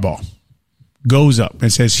goes up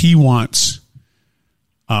and says he wants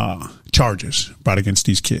charges brought against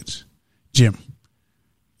these kids. Jim,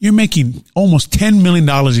 you're making almost $10 million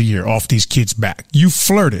a year off these kids' back. You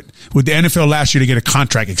flirted with the NFL last year to get a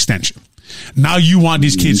contract extension. Now you want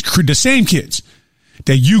these kids, the same kids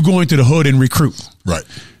that you go into the hood and recruit. Right.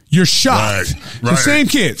 You're shocked. Right. The same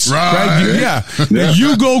kids. Right. Yeah. That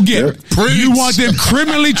you go get. You want them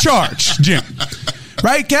criminally charged, Jim.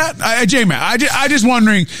 Right, Kat? J-Man, I just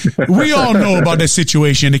wondering, we all know about that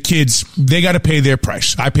situation. The kids, they got to pay their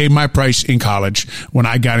price. I paid my price in college when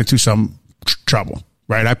I got into some trouble,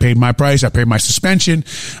 right? I paid my price. I paid my suspension.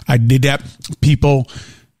 I did that. People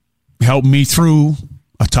helped me through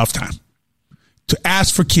a tough time. To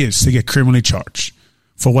ask for kids to get criminally charged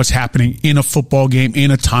for what's happening in a football game, in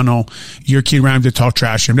a tunnel, your kid ran to talk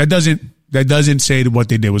trash to him. That doesn't say that what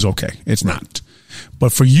they did was okay. It's not.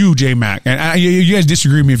 But for you, J-Mac, and you guys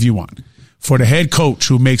disagree with me if you want, for the head coach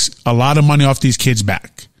who makes a lot of money off these kids'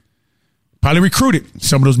 back, probably recruited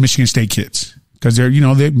some of those Michigan State kids because they're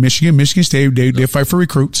Michigan State, they fight for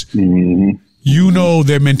recruits. Mm-hmm. You know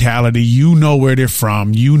their mentality. You know where they're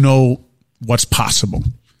from. You know what's possible.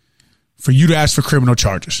 For you to ask for criminal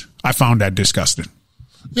charges, I found that disgusting.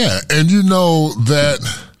 Yeah, and you know that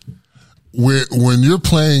when you're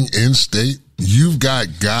playing in-state, you've got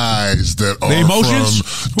guys that are from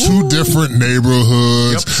two different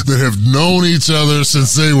neighborhoods that have known each other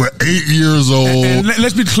since they were 8 years old. And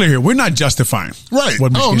let's be clear, we're not justifying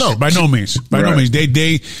what Michigan State, by no means. No means.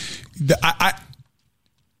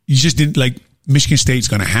 You just didn't Michigan State's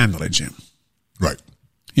going to handle it, Jim. Right.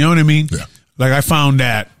 You know what I mean? Yeah. I found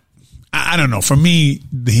that, I don't know, for me,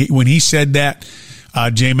 when he said that,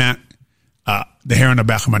 J-Mac, the hair on the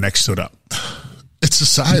back of my neck stood up. It's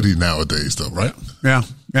society nowadays, though, right? Yeah.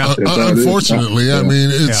 Unfortunately, I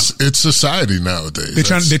mean, it's society nowadays.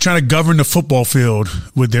 They're trying to govern the football field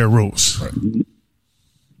with their rules. Right.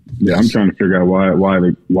 Yeah, I'm trying to figure out why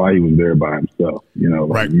he was there by himself.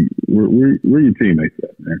 Right. Where your teammates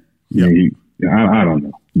at, man? Yeah. I don't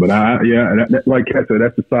know, but like Kat said,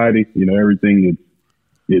 that's society. Everything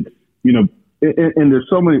it's and there's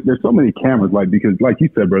so many cameras, because like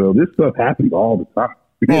you said, brother, this stuff happens all the time.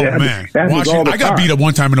 Oh, man. I got beat up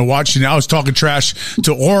one time in the Washington. I was talking trash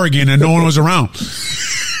to Oregon and no one was around.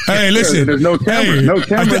 Hey, listen. There's no camera. No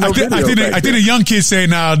camera. I think the young kids say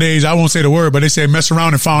nowadays, I won't say the word, but they say mess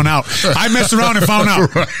around and found out. I messed around and found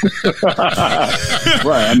out.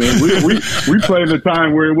 Right. I mean, we played in a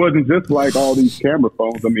time where it wasn't just like all these camera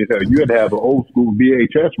phones. I mean, you had to have an old school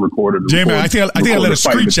VHS recorder. J-Man, I think I let a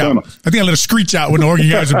screech out. I think I let a screech out when the Oregon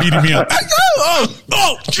guys were beating me up.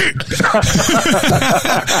 Oh, shit.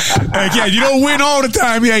 Yeah, you don't win all the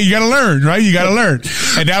time. Yeah, you got to learn, right? You got to learn.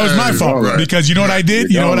 And that was my fault because you know what I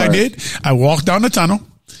did? What I did? I walked down the tunnel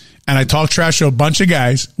and I talked trash to a bunch of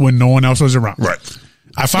guys when no one else was around. Right.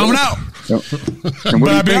 I found out. But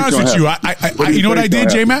I'll be honest with you. You know what I did,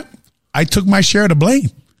 J-Mac? I took my share of the blame.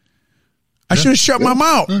 I should have shut my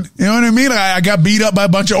mouth. You know what I mean? I got beat up by a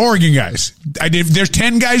bunch of Oregon guys. There's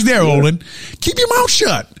 10 guys there, Olin. Keep your mouth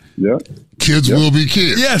shut. Yeah. Kids will be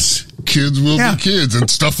kids. Yes. Kids will be kids, and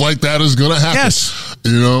stuff like that is going to happen. Yes.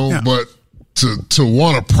 But to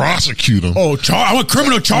want to prosecute them. Oh, I want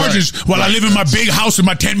criminal charges while I live in my big house with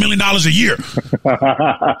my $10 million a year.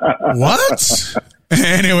 What?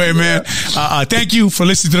 Anyway, man, thank you for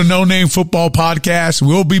listening to the No Name Football Podcast.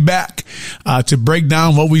 We'll be back to break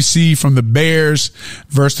down what we see from the Bears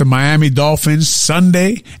versus the Miami Dolphins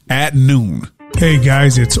Sunday at noon. Hey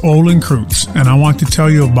guys, it's Olin KREUTZ, and I want to tell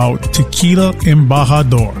you about Tequila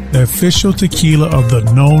Embajador, the official tequila of the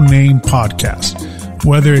No Name Podcast.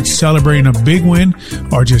 Whether it's celebrating a big win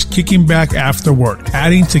or just kicking back after work,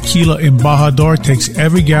 adding Tequila Embajador takes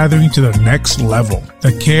every gathering to the next level.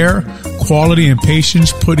 The care, quality, and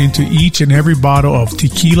patience put into each and every bottle of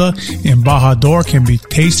Tequila Embajador can be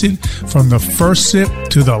tasted from the first sip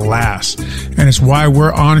to the last, and it's why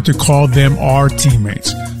we're honored to call them our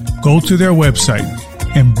teammates. Go to their website,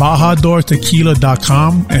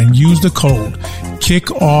 embajadortequila.com, and use the code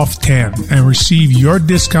KICKOFF10 and receive your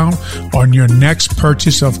discount on your next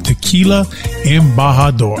purchase of Tequila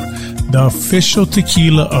Embajador, the official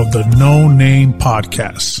tequila of the No Name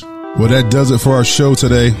Podcast. Well, that does it for our show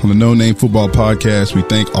today on the No Name Football Podcast. We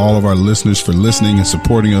thank all of our listeners for listening and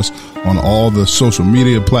supporting us on all the social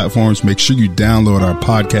media platforms. Make sure you download our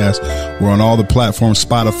podcast. We're on all the platforms,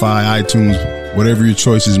 Spotify, iTunes, whatever your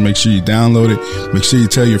choice is. Make sure you download it. Make sure you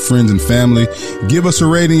tell your friends and family. Give us a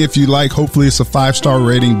rating if you like. Hopefully it's a 5-star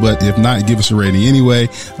rating, but if not, give us a rating anyway.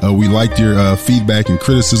 We like your feedback and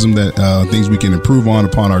criticism, that things we can improve on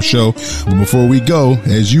upon our show. But before we go,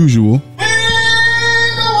 as usual,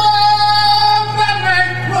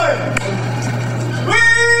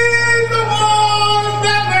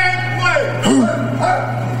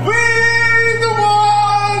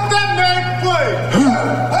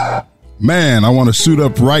 man, I want to suit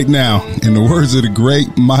up right now. In the words of the great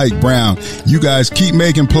Mike Brown, you guys keep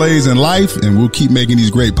making plays in life, and we'll keep making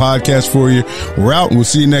these great podcasts for you. We're out, and we'll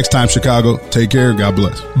see you next time, Chicago. Take care. God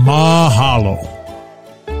bless. Mahalo.